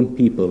his own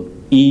people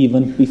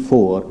even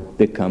before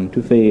they come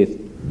to faith.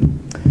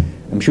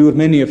 I'm sure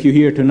many of you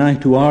here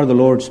tonight who are the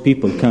Lord's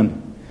people can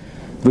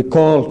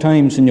recall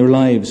times in your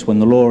lives when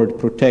the Lord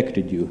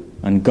protected you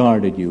and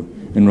guarded you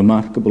in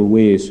remarkable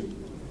ways,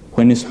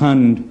 when his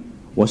hand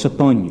was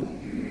upon you.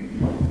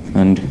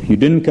 And you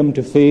didn't come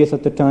to faith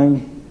at the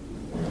time.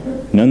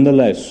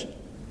 Nonetheless,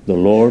 the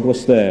Lord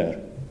was there,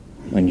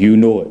 and you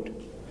know it.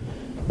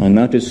 And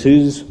that is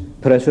his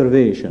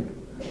preservation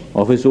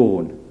of his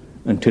own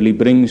until he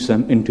brings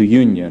them into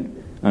union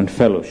and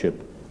fellowship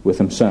with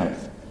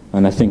himself.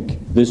 And I think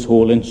this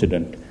whole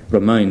incident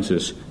reminds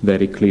us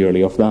very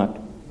clearly of that.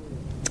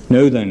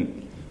 Now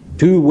then,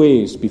 two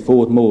ways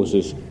before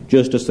Moses,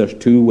 just as there's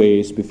two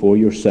ways before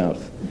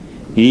yourself: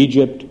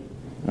 Egypt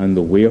and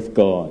the way of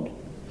God,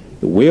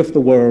 the way of the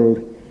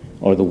world,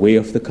 or the way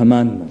of the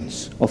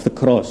commandments, of the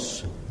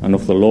cross, and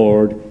of the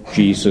Lord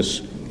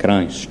Jesus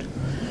Christ.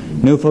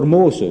 Now for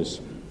Moses,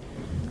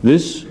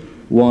 this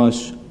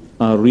was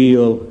a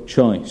real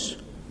choice,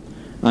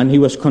 and he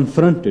was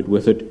confronted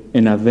with it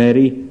in a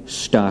very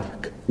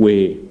stark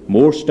way,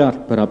 more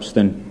stark perhaps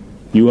than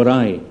you or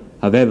I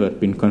have ever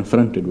been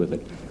confronted with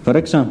it. For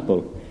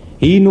example,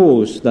 he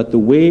knows that the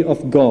way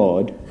of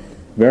God,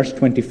 verse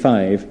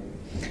 25,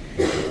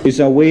 is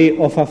a way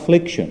of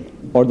affliction,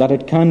 or that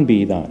it can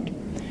be that.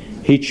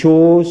 He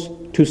chose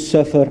to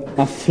suffer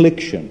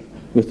affliction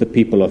with the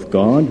people of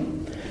God.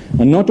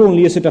 And not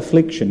only is it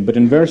affliction, but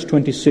in verse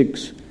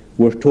 26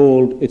 we're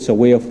told it's a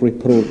way of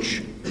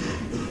reproach.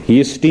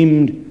 He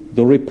esteemed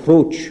the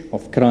reproach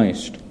of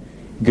Christ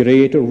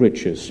greater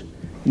riches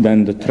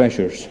than the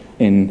treasures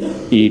in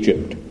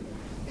Egypt.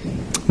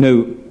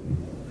 Now,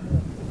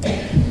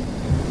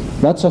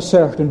 that's a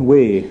certain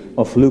way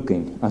of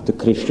looking at the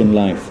Christian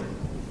life.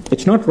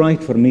 It's not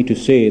right for me to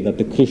say that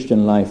the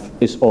Christian life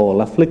is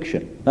all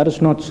affliction. That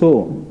is not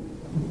so.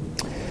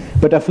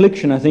 But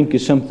affliction, I think,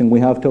 is something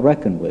we have to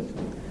reckon with,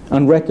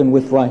 and reckon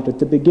with right at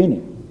the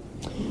beginning.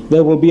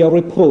 There will be a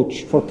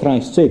reproach for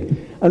Christ's sake.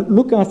 And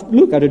look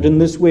at it in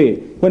this way.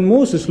 When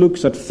Moses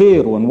looks at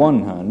Pharaoh on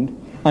one hand,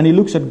 and he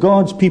looks at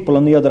God's people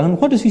on the other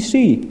hand, what does he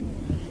see?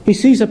 He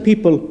sees a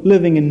people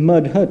living in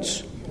mud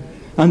huts,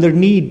 and they're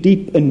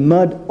knee-deep in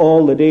mud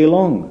all the day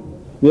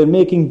long. They're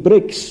making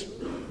bricks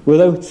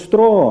without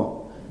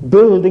straw,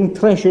 building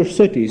treasure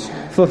cities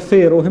for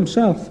Pharaoh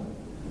himself.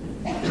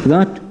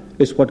 That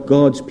is what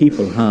God's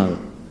people have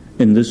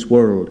in this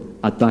world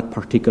at that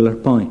particular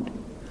point.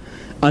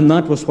 And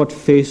that was what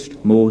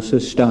faced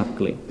Moses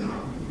starkly.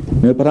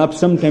 Now, perhaps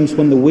sometimes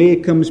when the way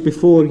comes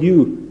before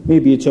you,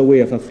 maybe it's a way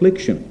of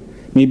affliction.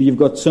 Maybe you've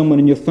got someone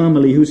in your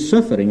family who's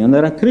suffering and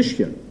they're a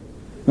Christian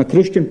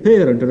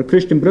parent or a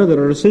Christian brother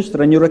or a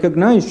sister, and you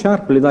recognize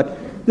sharply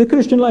that the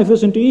Christian life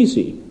isn't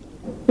easy.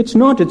 It's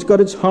not. It's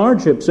got its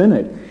hardships in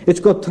it.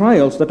 It's got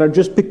trials that are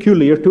just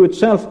peculiar to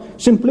itself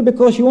simply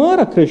because you are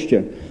a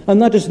Christian.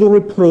 And that is the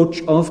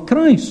reproach of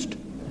Christ.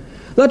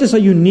 That is a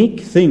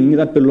unique thing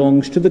that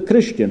belongs to the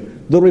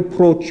Christian, the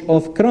reproach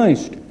of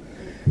Christ.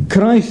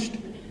 Christ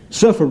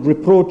suffered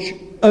reproach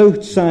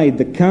outside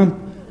the camp,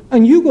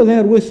 and you go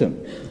there with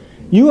him.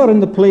 You are in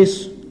the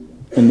place,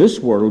 in this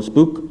world's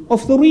book,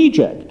 of the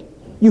reject.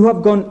 You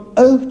have gone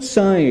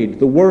outside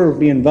the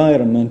worldly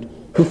environment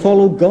to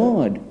follow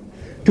God,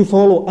 to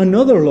follow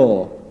another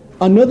law,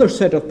 another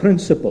set of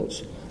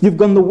principles. You've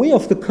gone the way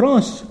of the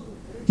cross.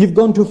 You've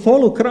gone to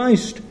follow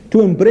Christ,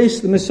 to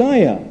embrace the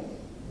Messiah.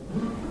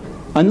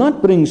 And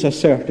that brings a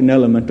certain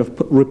element of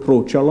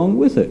reproach along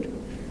with it.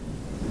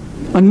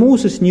 And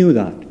Moses knew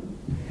that.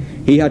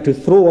 He had to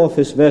throw off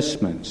his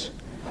vestments,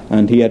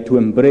 and he had to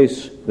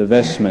embrace the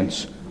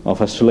vestments of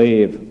a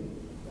slave.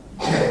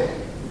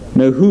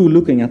 Now, who,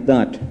 looking at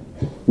that,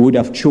 would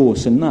have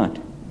chosen that?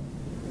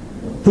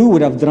 Who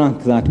would have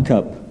drank that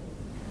cup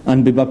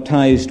and be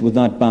baptized with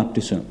that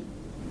baptism?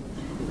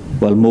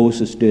 Well,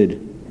 Moses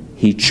did.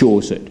 He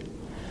chose it.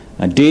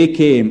 A day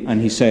came and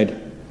he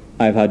said,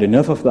 I've had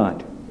enough of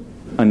that,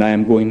 and I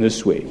am going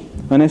this way.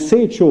 And I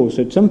say chose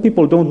it. Some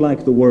people don't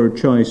like the word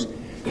choice.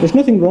 There's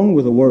nothing wrong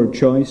with the word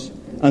choice,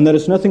 and there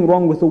is nothing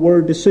wrong with the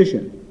word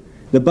decision.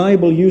 The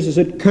Bible uses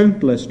it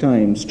countless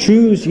times.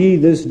 Choose ye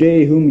this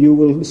day whom you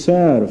will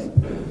serve.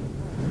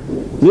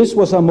 This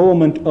was a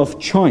moment of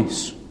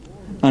choice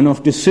and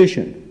of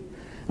decision.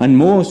 And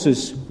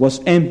Moses was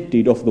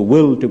emptied of the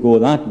will to go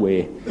that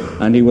way,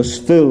 and he was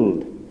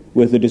filled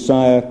with the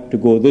desire to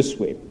go this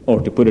way. Or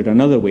to put it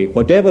another way,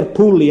 whatever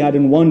pull he had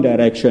in one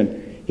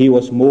direction, he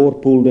was more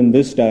pulled in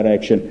this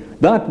direction.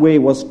 That way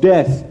was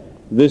death,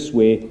 this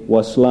way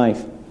was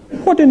life.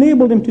 What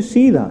enabled him to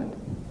see that?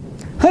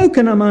 How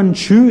can a man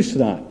choose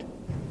that?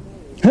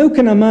 How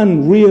can a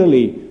man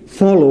really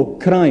follow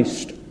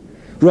Christ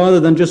rather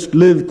than just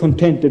live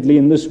contentedly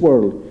in this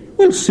world?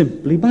 Well,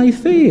 simply by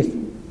faith.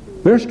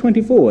 Verse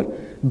 24,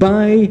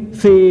 by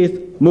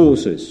faith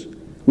Moses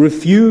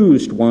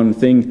refused one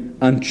thing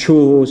and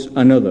chose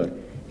another.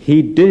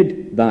 He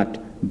did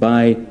that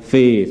by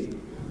faith.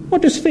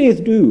 What does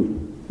faith do?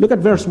 Look at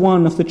verse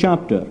 1 of the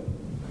chapter.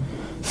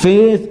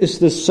 Faith is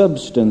the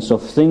substance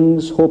of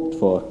things hoped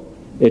for.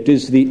 It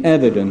is the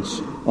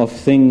evidence of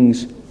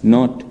things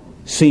not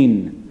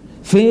seen.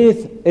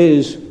 Faith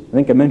is, I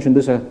think I mentioned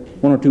this 1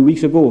 or 2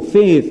 weeks ago,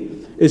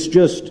 faith is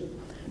just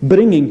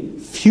bringing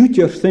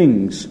future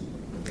things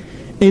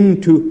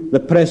into the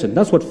present.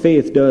 That's what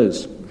faith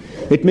does.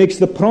 It makes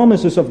the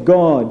promises of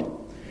God,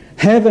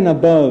 heaven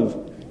above,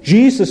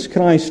 Jesus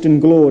Christ in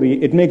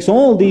glory, it makes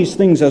all these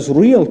things as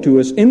real to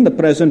us in the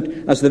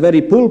present as the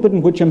very pulpit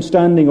in which I'm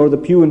standing or the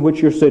pew in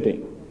which you're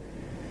sitting.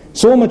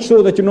 So much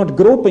so that you're not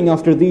groping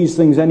after these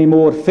things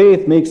anymore.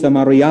 Faith makes them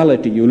a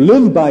reality. You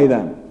live by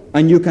them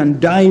and you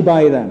can die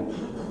by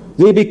them.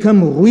 They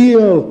become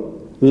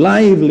real,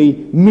 lively,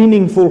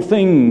 meaningful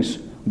things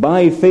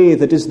by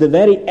faith. It is the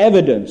very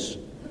evidence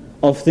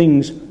of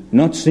things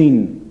not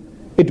seen.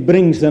 It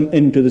brings them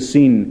into the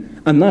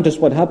scene. And that is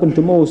what happened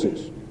to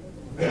Moses.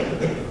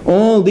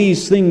 All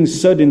these things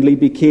suddenly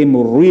became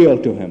real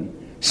to him.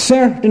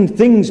 Certain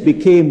things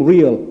became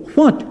real.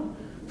 What?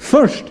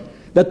 First,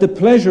 that the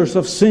pleasures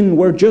of sin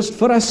were just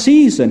for a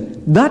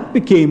season. That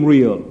became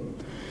real.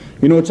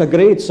 You know, it's a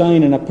great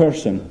sign in a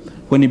person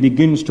when he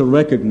begins to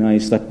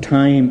recognize that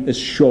time is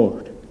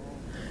short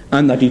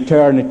and that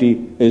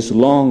eternity is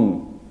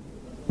long.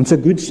 It's a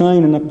good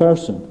sign in a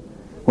person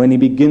when he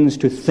begins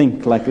to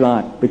think like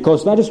that,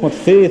 because that is what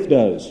faith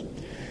does.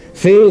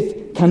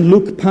 Faith can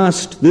look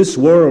past this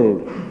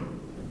world,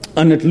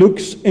 and it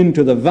looks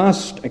into the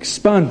vast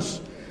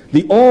expanse,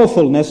 the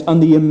awfulness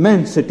and the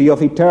immensity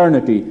of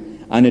eternity,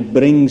 and it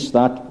brings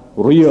that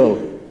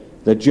real,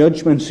 the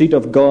judgment seat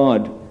of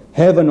God,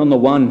 heaven on the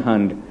one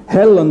hand,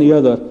 hell on the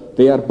other.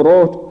 They are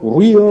brought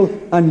real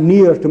and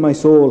near to my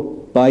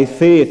soul by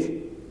faith.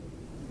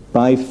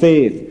 By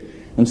faith.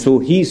 And so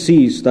he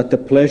sees that the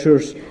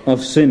pleasures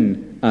of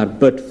sin are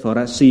but for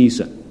a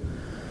season.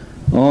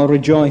 Oh,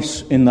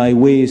 rejoice in thy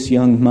ways,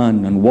 young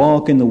man, and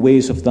walk in the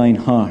ways of thine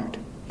heart.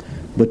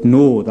 But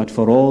know that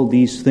for all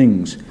these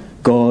things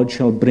God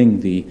shall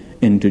bring thee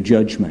into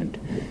judgment,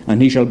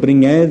 and he shall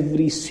bring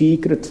every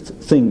secret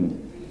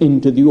thing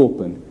into the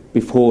open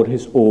before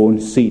his own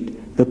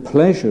seat. The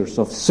pleasures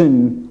of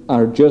sin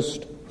are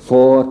just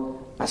for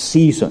a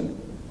season.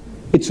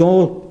 It's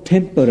all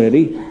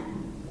temporary.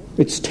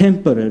 It's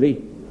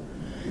temporary.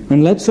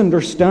 And let's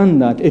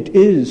understand that it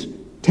is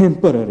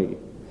temporary.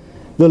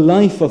 The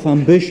life of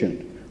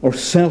ambition or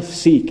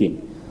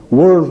self-seeking,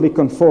 worldly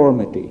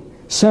conformity,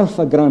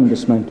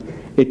 self-aggrandizement,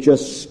 it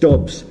just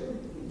stops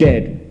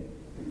dead.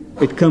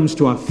 It comes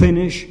to a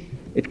finish.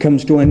 It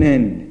comes to an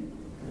end.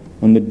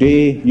 On the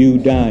day you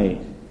die,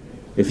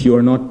 if you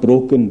are not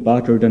broken,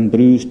 battered and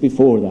bruised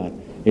before that,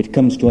 it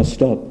comes to a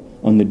stop.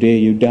 On the day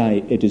you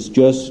die, it is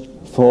just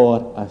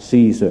for a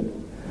season.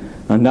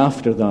 And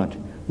after that,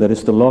 there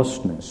is the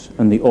lostness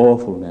and the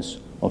awfulness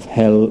of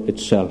hell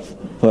itself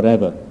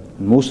forever.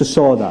 And Moses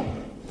saw that.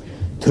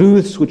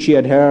 Truths which he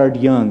had heard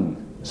young,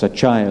 as a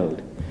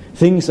child,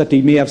 things that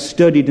he may have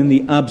studied in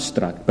the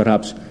abstract,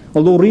 perhaps,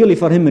 although really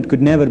for him it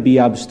could never be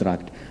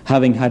abstract,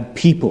 having had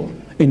people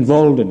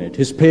involved in it,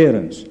 his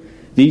parents.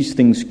 These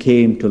things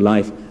came to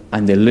life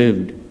and they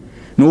lived.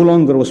 No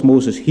longer was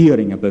Moses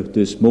hearing about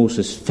this,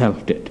 Moses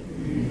felt it.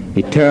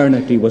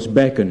 Eternity was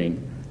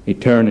beckoning.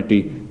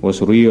 Eternity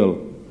was real.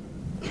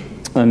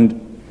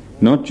 And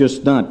not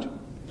just that,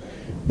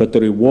 but the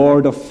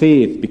reward of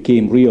faith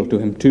became real to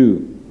him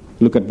too.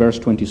 Look at verse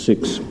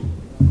 26.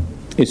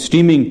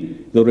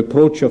 Esteeming the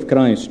reproach of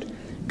Christ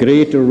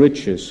greater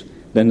riches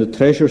than the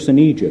treasures in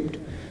Egypt,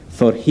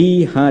 for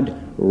he had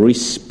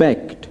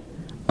respect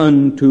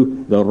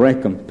unto the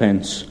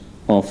recompense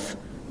of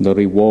the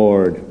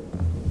reward.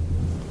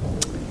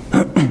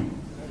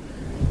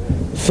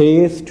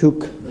 Faith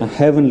took a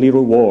heavenly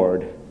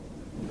reward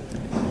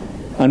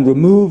and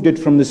removed it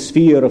from the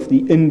sphere of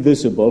the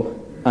invisible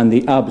and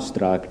the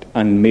abstract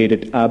and made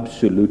it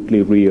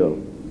absolutely real.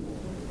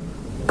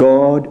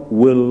 God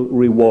will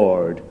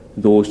reward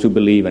those who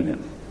believe in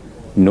him.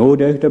 No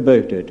doubt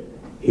about it,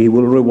 he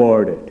will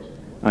reward it.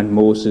 And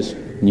Moses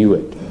knew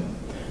it.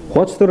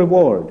 What's the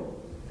reward?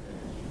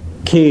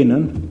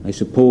 Canaan, I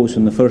suppose,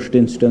 in the first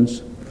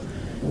instance.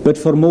 But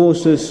for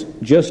Moses,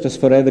 just as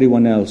for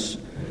everyone else,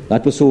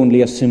 that was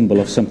only a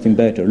symbol of something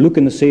better. Look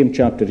in the same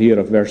chapter here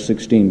of verse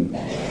 16.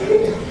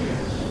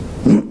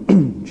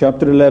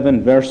 Chapter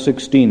 11, verse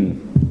 16.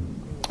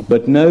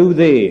 But now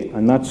they,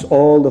 and that's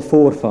all the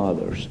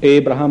forefathers,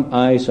 Abraham,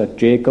 Isaac,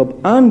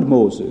 Jacob, and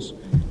Moses,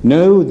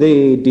 now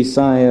they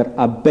desire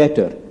a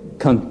better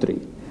country,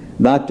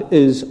 that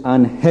is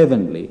an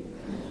heavenly.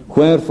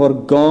 Wherefore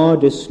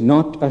God is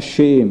not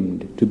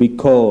ashamed to be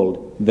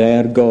called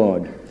their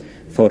God,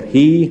 for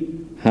he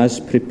has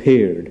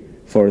prepared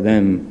for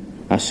them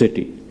a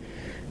city.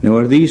 Now,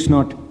 are these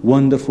not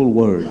wonderful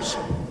words?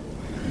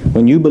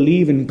 When you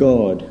believe in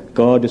God,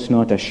 God is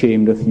not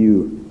ashamed of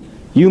you.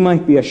 You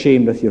might be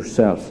ashamed of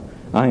yourself.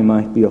 I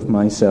might be of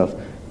myself.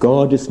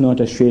 God is not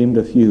ashamed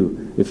of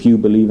you if you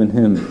believe in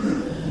him.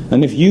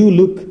 And if you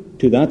look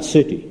to that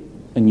city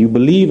and you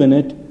believe in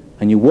it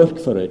and you work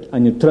for it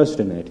and you trust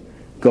in it,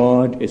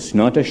 God is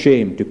not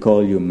ashamed to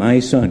call you my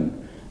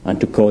son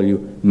and to call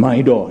you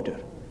my daughter.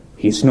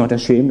 He's not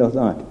ashamed of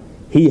that.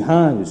 He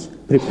has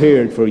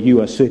prepared for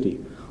you a city.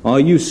 Or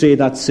you say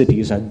that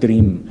city is a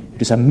dream.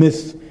 It is a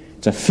myth.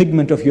 It's a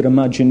figment of your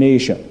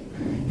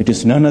imagination. It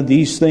is none of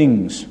these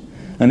things.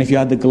 And if you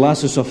had the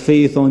glasses of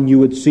faith on, you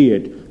would see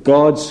it.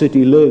 God's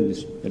city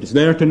lives. It is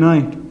there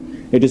tonight.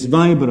 It is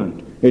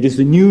vibrant. It is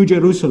the New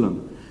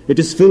Jerusalem. It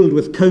is filled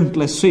with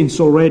countless saints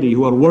already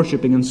who are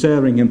worshipping and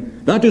serving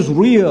him. That is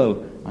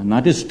real, and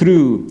that is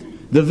true.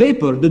 The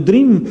vapor, the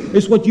dream,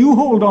 is what you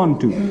hold on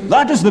to.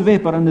 That is the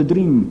vapor and the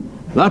dream.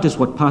 That is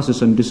what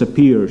passes and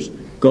disappears.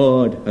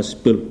 God has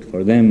built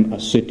for them a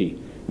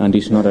city, and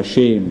he's not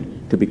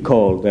ashamed to be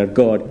called their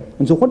God.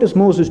 And so what does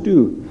Moses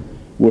do?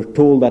 We're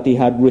told that he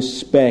had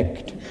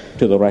respect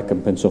to the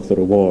recompense of the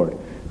reward.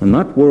 And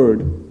that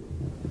word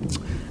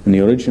in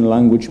the original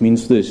language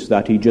means this,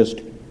 that he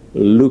just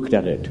looked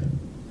at it.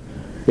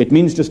 It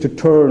means just to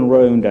turn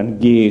round and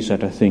gaze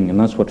at a thing, and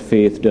that's what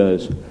faith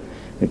does.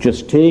 It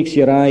just takes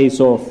your eyes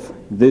off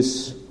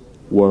this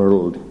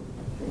world's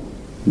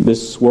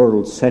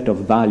set of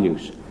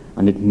values,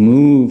 and it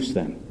moves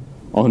them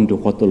onto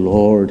what the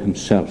Lord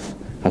himself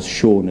has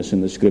shown us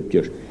in the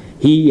Scriptures.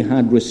 He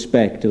had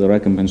respect to the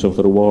recompense of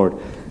the reward,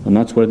 and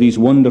that's where these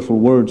wonderful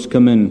words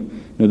come in.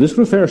 Now this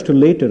refers to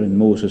later in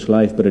Moses'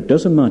 life, but it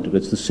doesn't matter.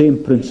 It's the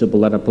same principle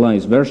that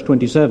applies. Verse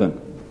 27.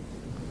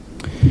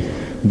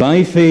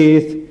 By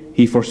faith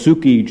he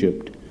forsook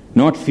Egypt,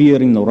 not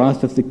fearing the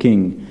wrath of the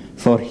king,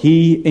 for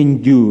he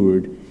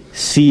endured,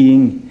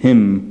 seeing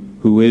him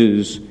who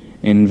is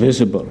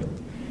invisible.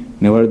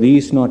 Now are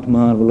these not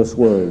marvelous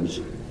words?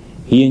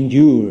 He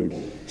endured,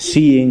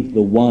 seeing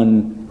the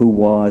one who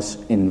was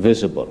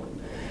invisible.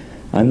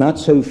 And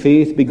that's how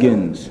faith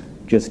begins,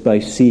 just by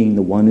seeing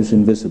the one who's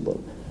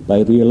invisible,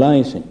 by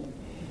realizing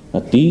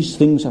that these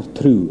things are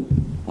true,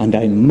 and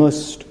I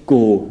must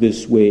go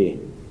this way.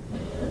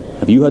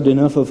 Have you had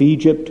enough of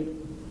Egypt?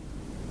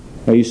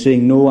 Are you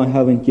saying, no, I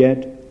haven't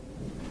yet?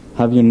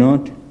 Have you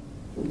not?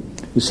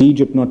 Is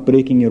Egypt not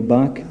breaking your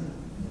back?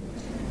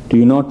 Do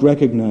you not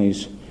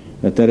recognize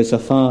that there is a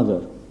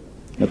Father,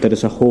 that there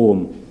is a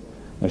home,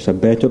 there's a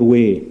better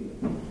way,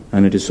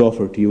 and it is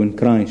offered to you in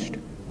Christ?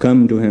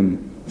 Come to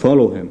him,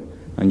 follow him,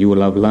 and you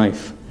will have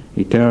life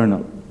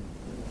eternal.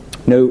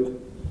 Now,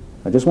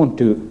 I just want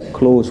to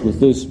close with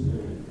this.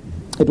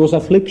 It was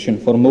affliction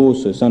for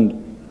Moses, and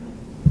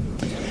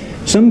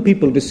some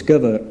people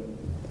discover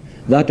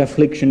that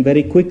affliction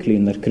very quickly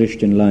in their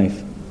Christian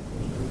life.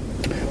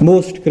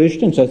 Most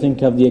Christians, I think,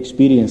 have the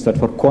experience that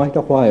for quite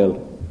a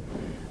while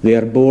they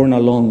are borne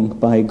along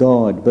by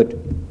God, but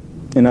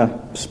in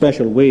a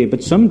special way.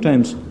 But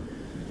sometimes,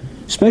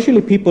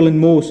 especially people in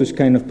Moses'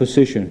 kind of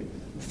position,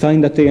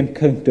 find that they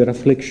encounter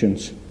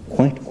afflictions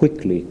quite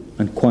quickly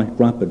and quite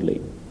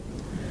rapidly.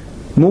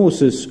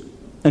 Moses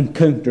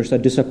encounters a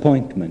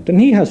disappointment,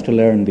 and he has to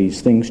learn these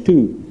things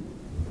too.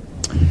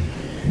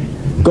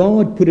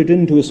 God put it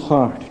into his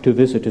heart to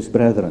visit his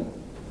brethren,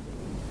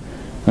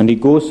 and he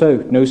goes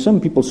out. Now, some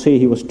people say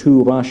he was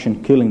too rash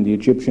in killing the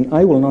Egyptian.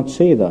 I will not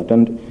say that,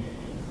 and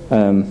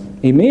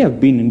he may have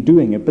been in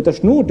doing it, but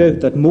there's no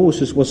doubt that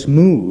Moses was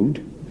moved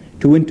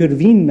to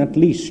intervene at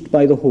least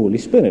by the Holy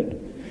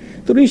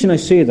Spirit. The reason I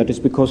say that is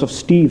because of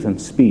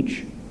Stephen's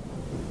speech.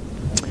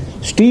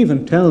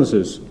 Stephen tells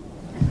us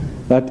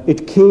that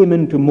it came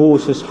into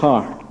Moses'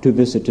 heart to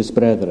visit his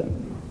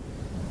brethren.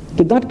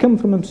 Did that come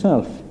from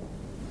himself?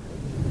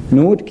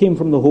 No, it came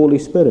from the Holy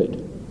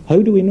Spirit.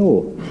 How do we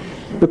know?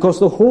 Because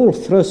the whole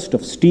thrust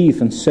of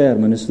Stephen's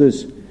sermon is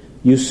this: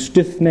 you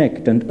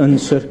stiff-necked and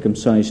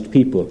uncircumcised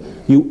people,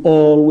 you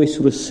always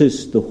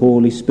resist the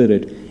Holy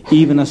Spirit,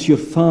 even as your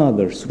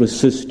fathers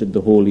resisted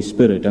the Holy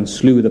Spirit and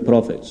slew the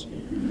prophets.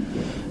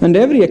 And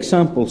every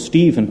example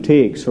Stephen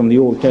takes from the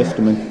Old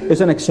Testament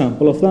is an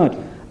example of that.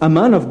 A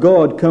man of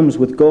God comes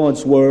with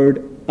God's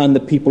word and the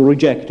people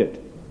reject it.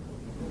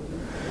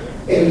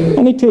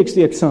 And he takes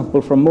the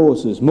example from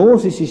Moses.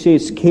 Moses, he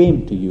says,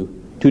 came to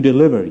you to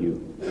deliver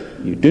you.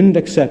 You didn't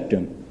accept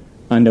him,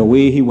 and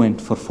away he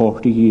went for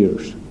 40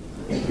 years.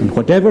 And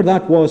whatever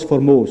that was for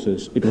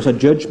Moses, it was a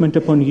judgment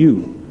upon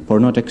you for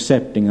not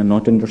accepting and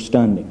not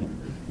understanding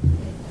him.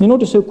 You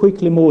notice how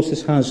quickly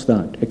Moses has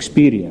that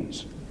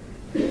experience.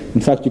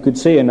 In fact, you could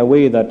say in a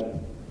way that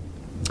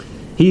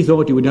he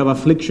thought he would have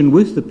affliction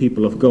with the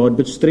people of God,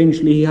 but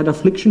strangely he had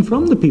affliction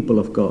from the people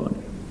of God.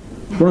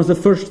 One of the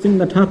first things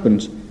that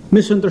happens,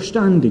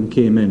 misunderstanding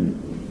came in,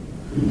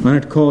 and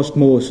it caused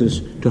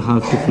Moses to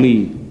have to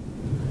flee.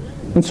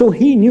 And so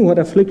he knew what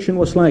affliction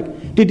was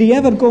like. Did he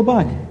ever go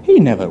back? He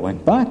never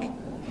went back.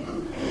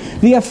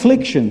 The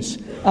afflictions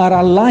are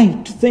a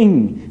light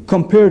thing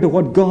compared to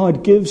what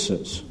God gives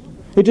us.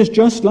 It is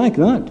just like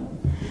that.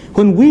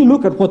 When we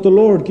look at what the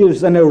Lord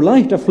gives, then our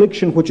light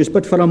affliction, which is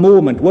but for a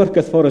moment,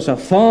 worketh for us a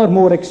far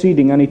more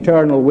exceeding and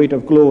eternal weight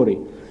of glory.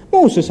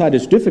 Moses had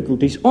his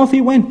difficulties. Off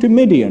he went to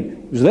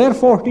Midian. He was there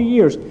 40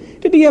 years.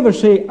 Did he ever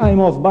say, I'm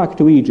off back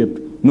to Egypt?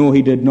 No,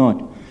 he did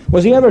not.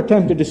 Was he ever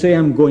tempted to say,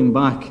 I'm going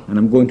back and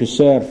I'm going to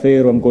serve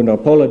Pharaoh, I'm going to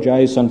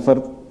apologize and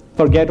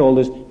forget all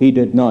this? He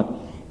did not.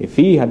 If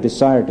he had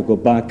desired to go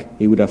back,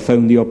 he would have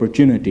found the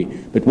opportunity.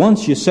 But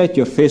once you set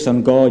your face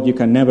on God, you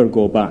can never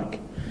go back.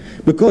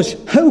 Because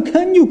how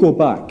can you go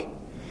back?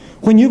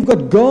 When you've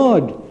got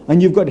God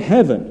and you've got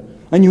heaven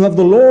and you have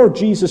the Lord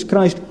Jesus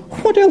Christ,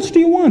 what else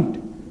do you want?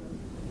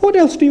 What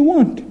else do you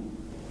want?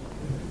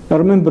 I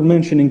remember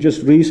mentioning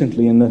just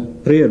recently in the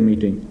prayer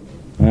meeting,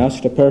 I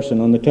asked a person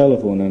on the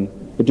telephone, and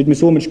it did me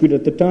so much good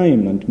at the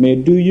time, and may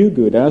it do you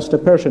good. I asked a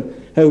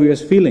person how he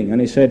was feeling,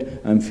 and he said,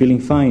 I'm feeling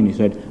fine. He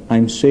said,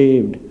 I'm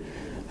saved.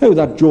 How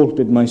that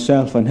jolted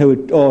myself, and how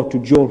it ought to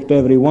jolt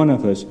every one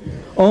of us.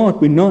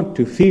 Ought we not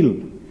to feel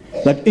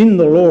that in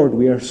the Lord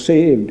we are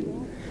saved,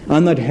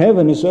 and that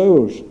heaven is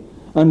ours,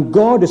 and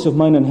God is of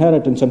mine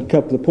inheritance and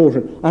kept the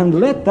portion, and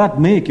let that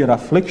make your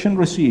affliction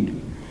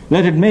recede.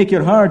 Let it make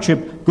your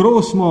hardship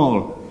grow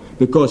small,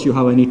 because you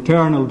have an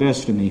eternal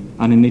destiny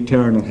and an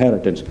eternal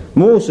inheritance.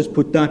 Moses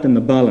put that in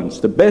the balance,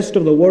 the best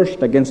of the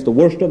worst against the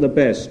worst of the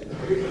best.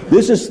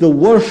 This is the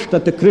worst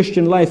that the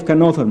Christian life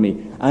can offer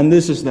me, and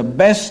this is the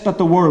best that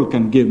the world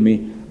can give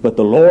me, but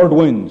the Lord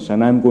wins,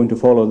 and I'm going to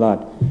follow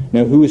that.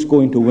 Now, who is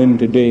going to win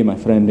today, my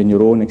friend, in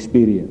your own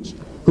experience?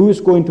 Who is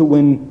going to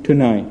win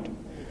tonight?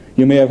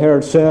 You may have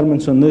heard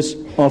sermons on this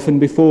often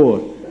before.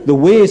 The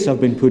ways have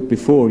been put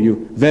before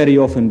you very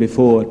often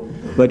before,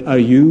 but are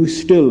you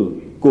still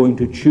going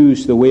to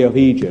choose the way of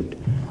Egypt?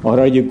 Or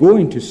are you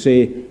going to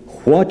say,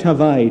 what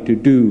have I to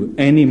do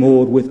any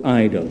more with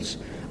idols?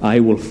 I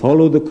will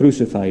follow the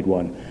crucified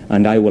one,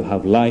 and I will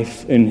have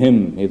life in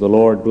him. May the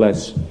Lord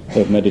bless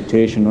our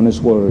meditation on his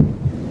word.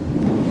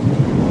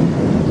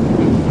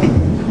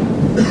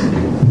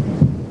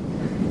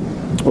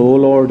 O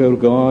Lord our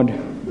God,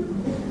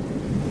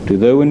 do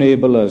thou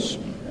enable us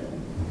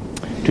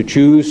to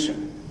choose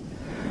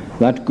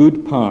that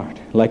good part,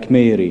 like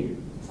Mary,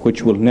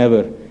 which will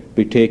never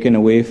be taken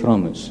away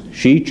from us.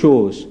 She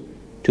chose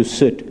to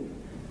sit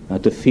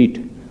at the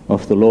feet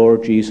of the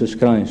Lord Jesus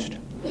Christ,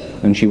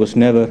 and she was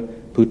never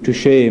put to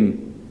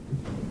shame.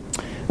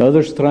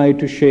 Others tried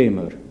to shame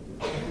her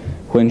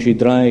when she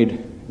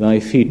dried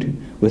thy feet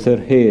with her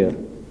hair,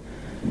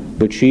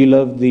 but she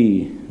loved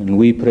thee, and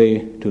we pray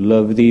to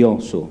love thee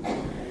also.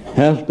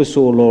 Help us,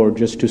 O Lord,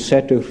 just to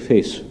set our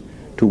face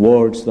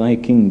towards thy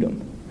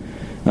kingdom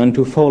and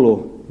to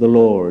follow the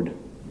Lord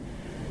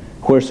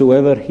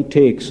wheresoever he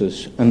takes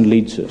us and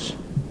leads us.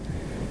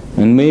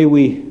 And may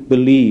we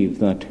believe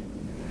that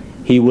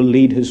he will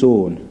lead his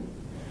own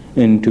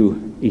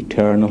into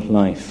eternal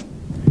life.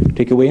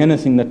 Take away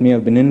anything that may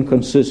have been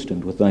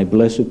inconsistent with thy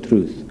blessed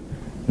truth,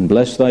 and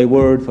bless thy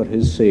word for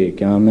his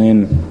sake.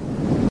 Amen.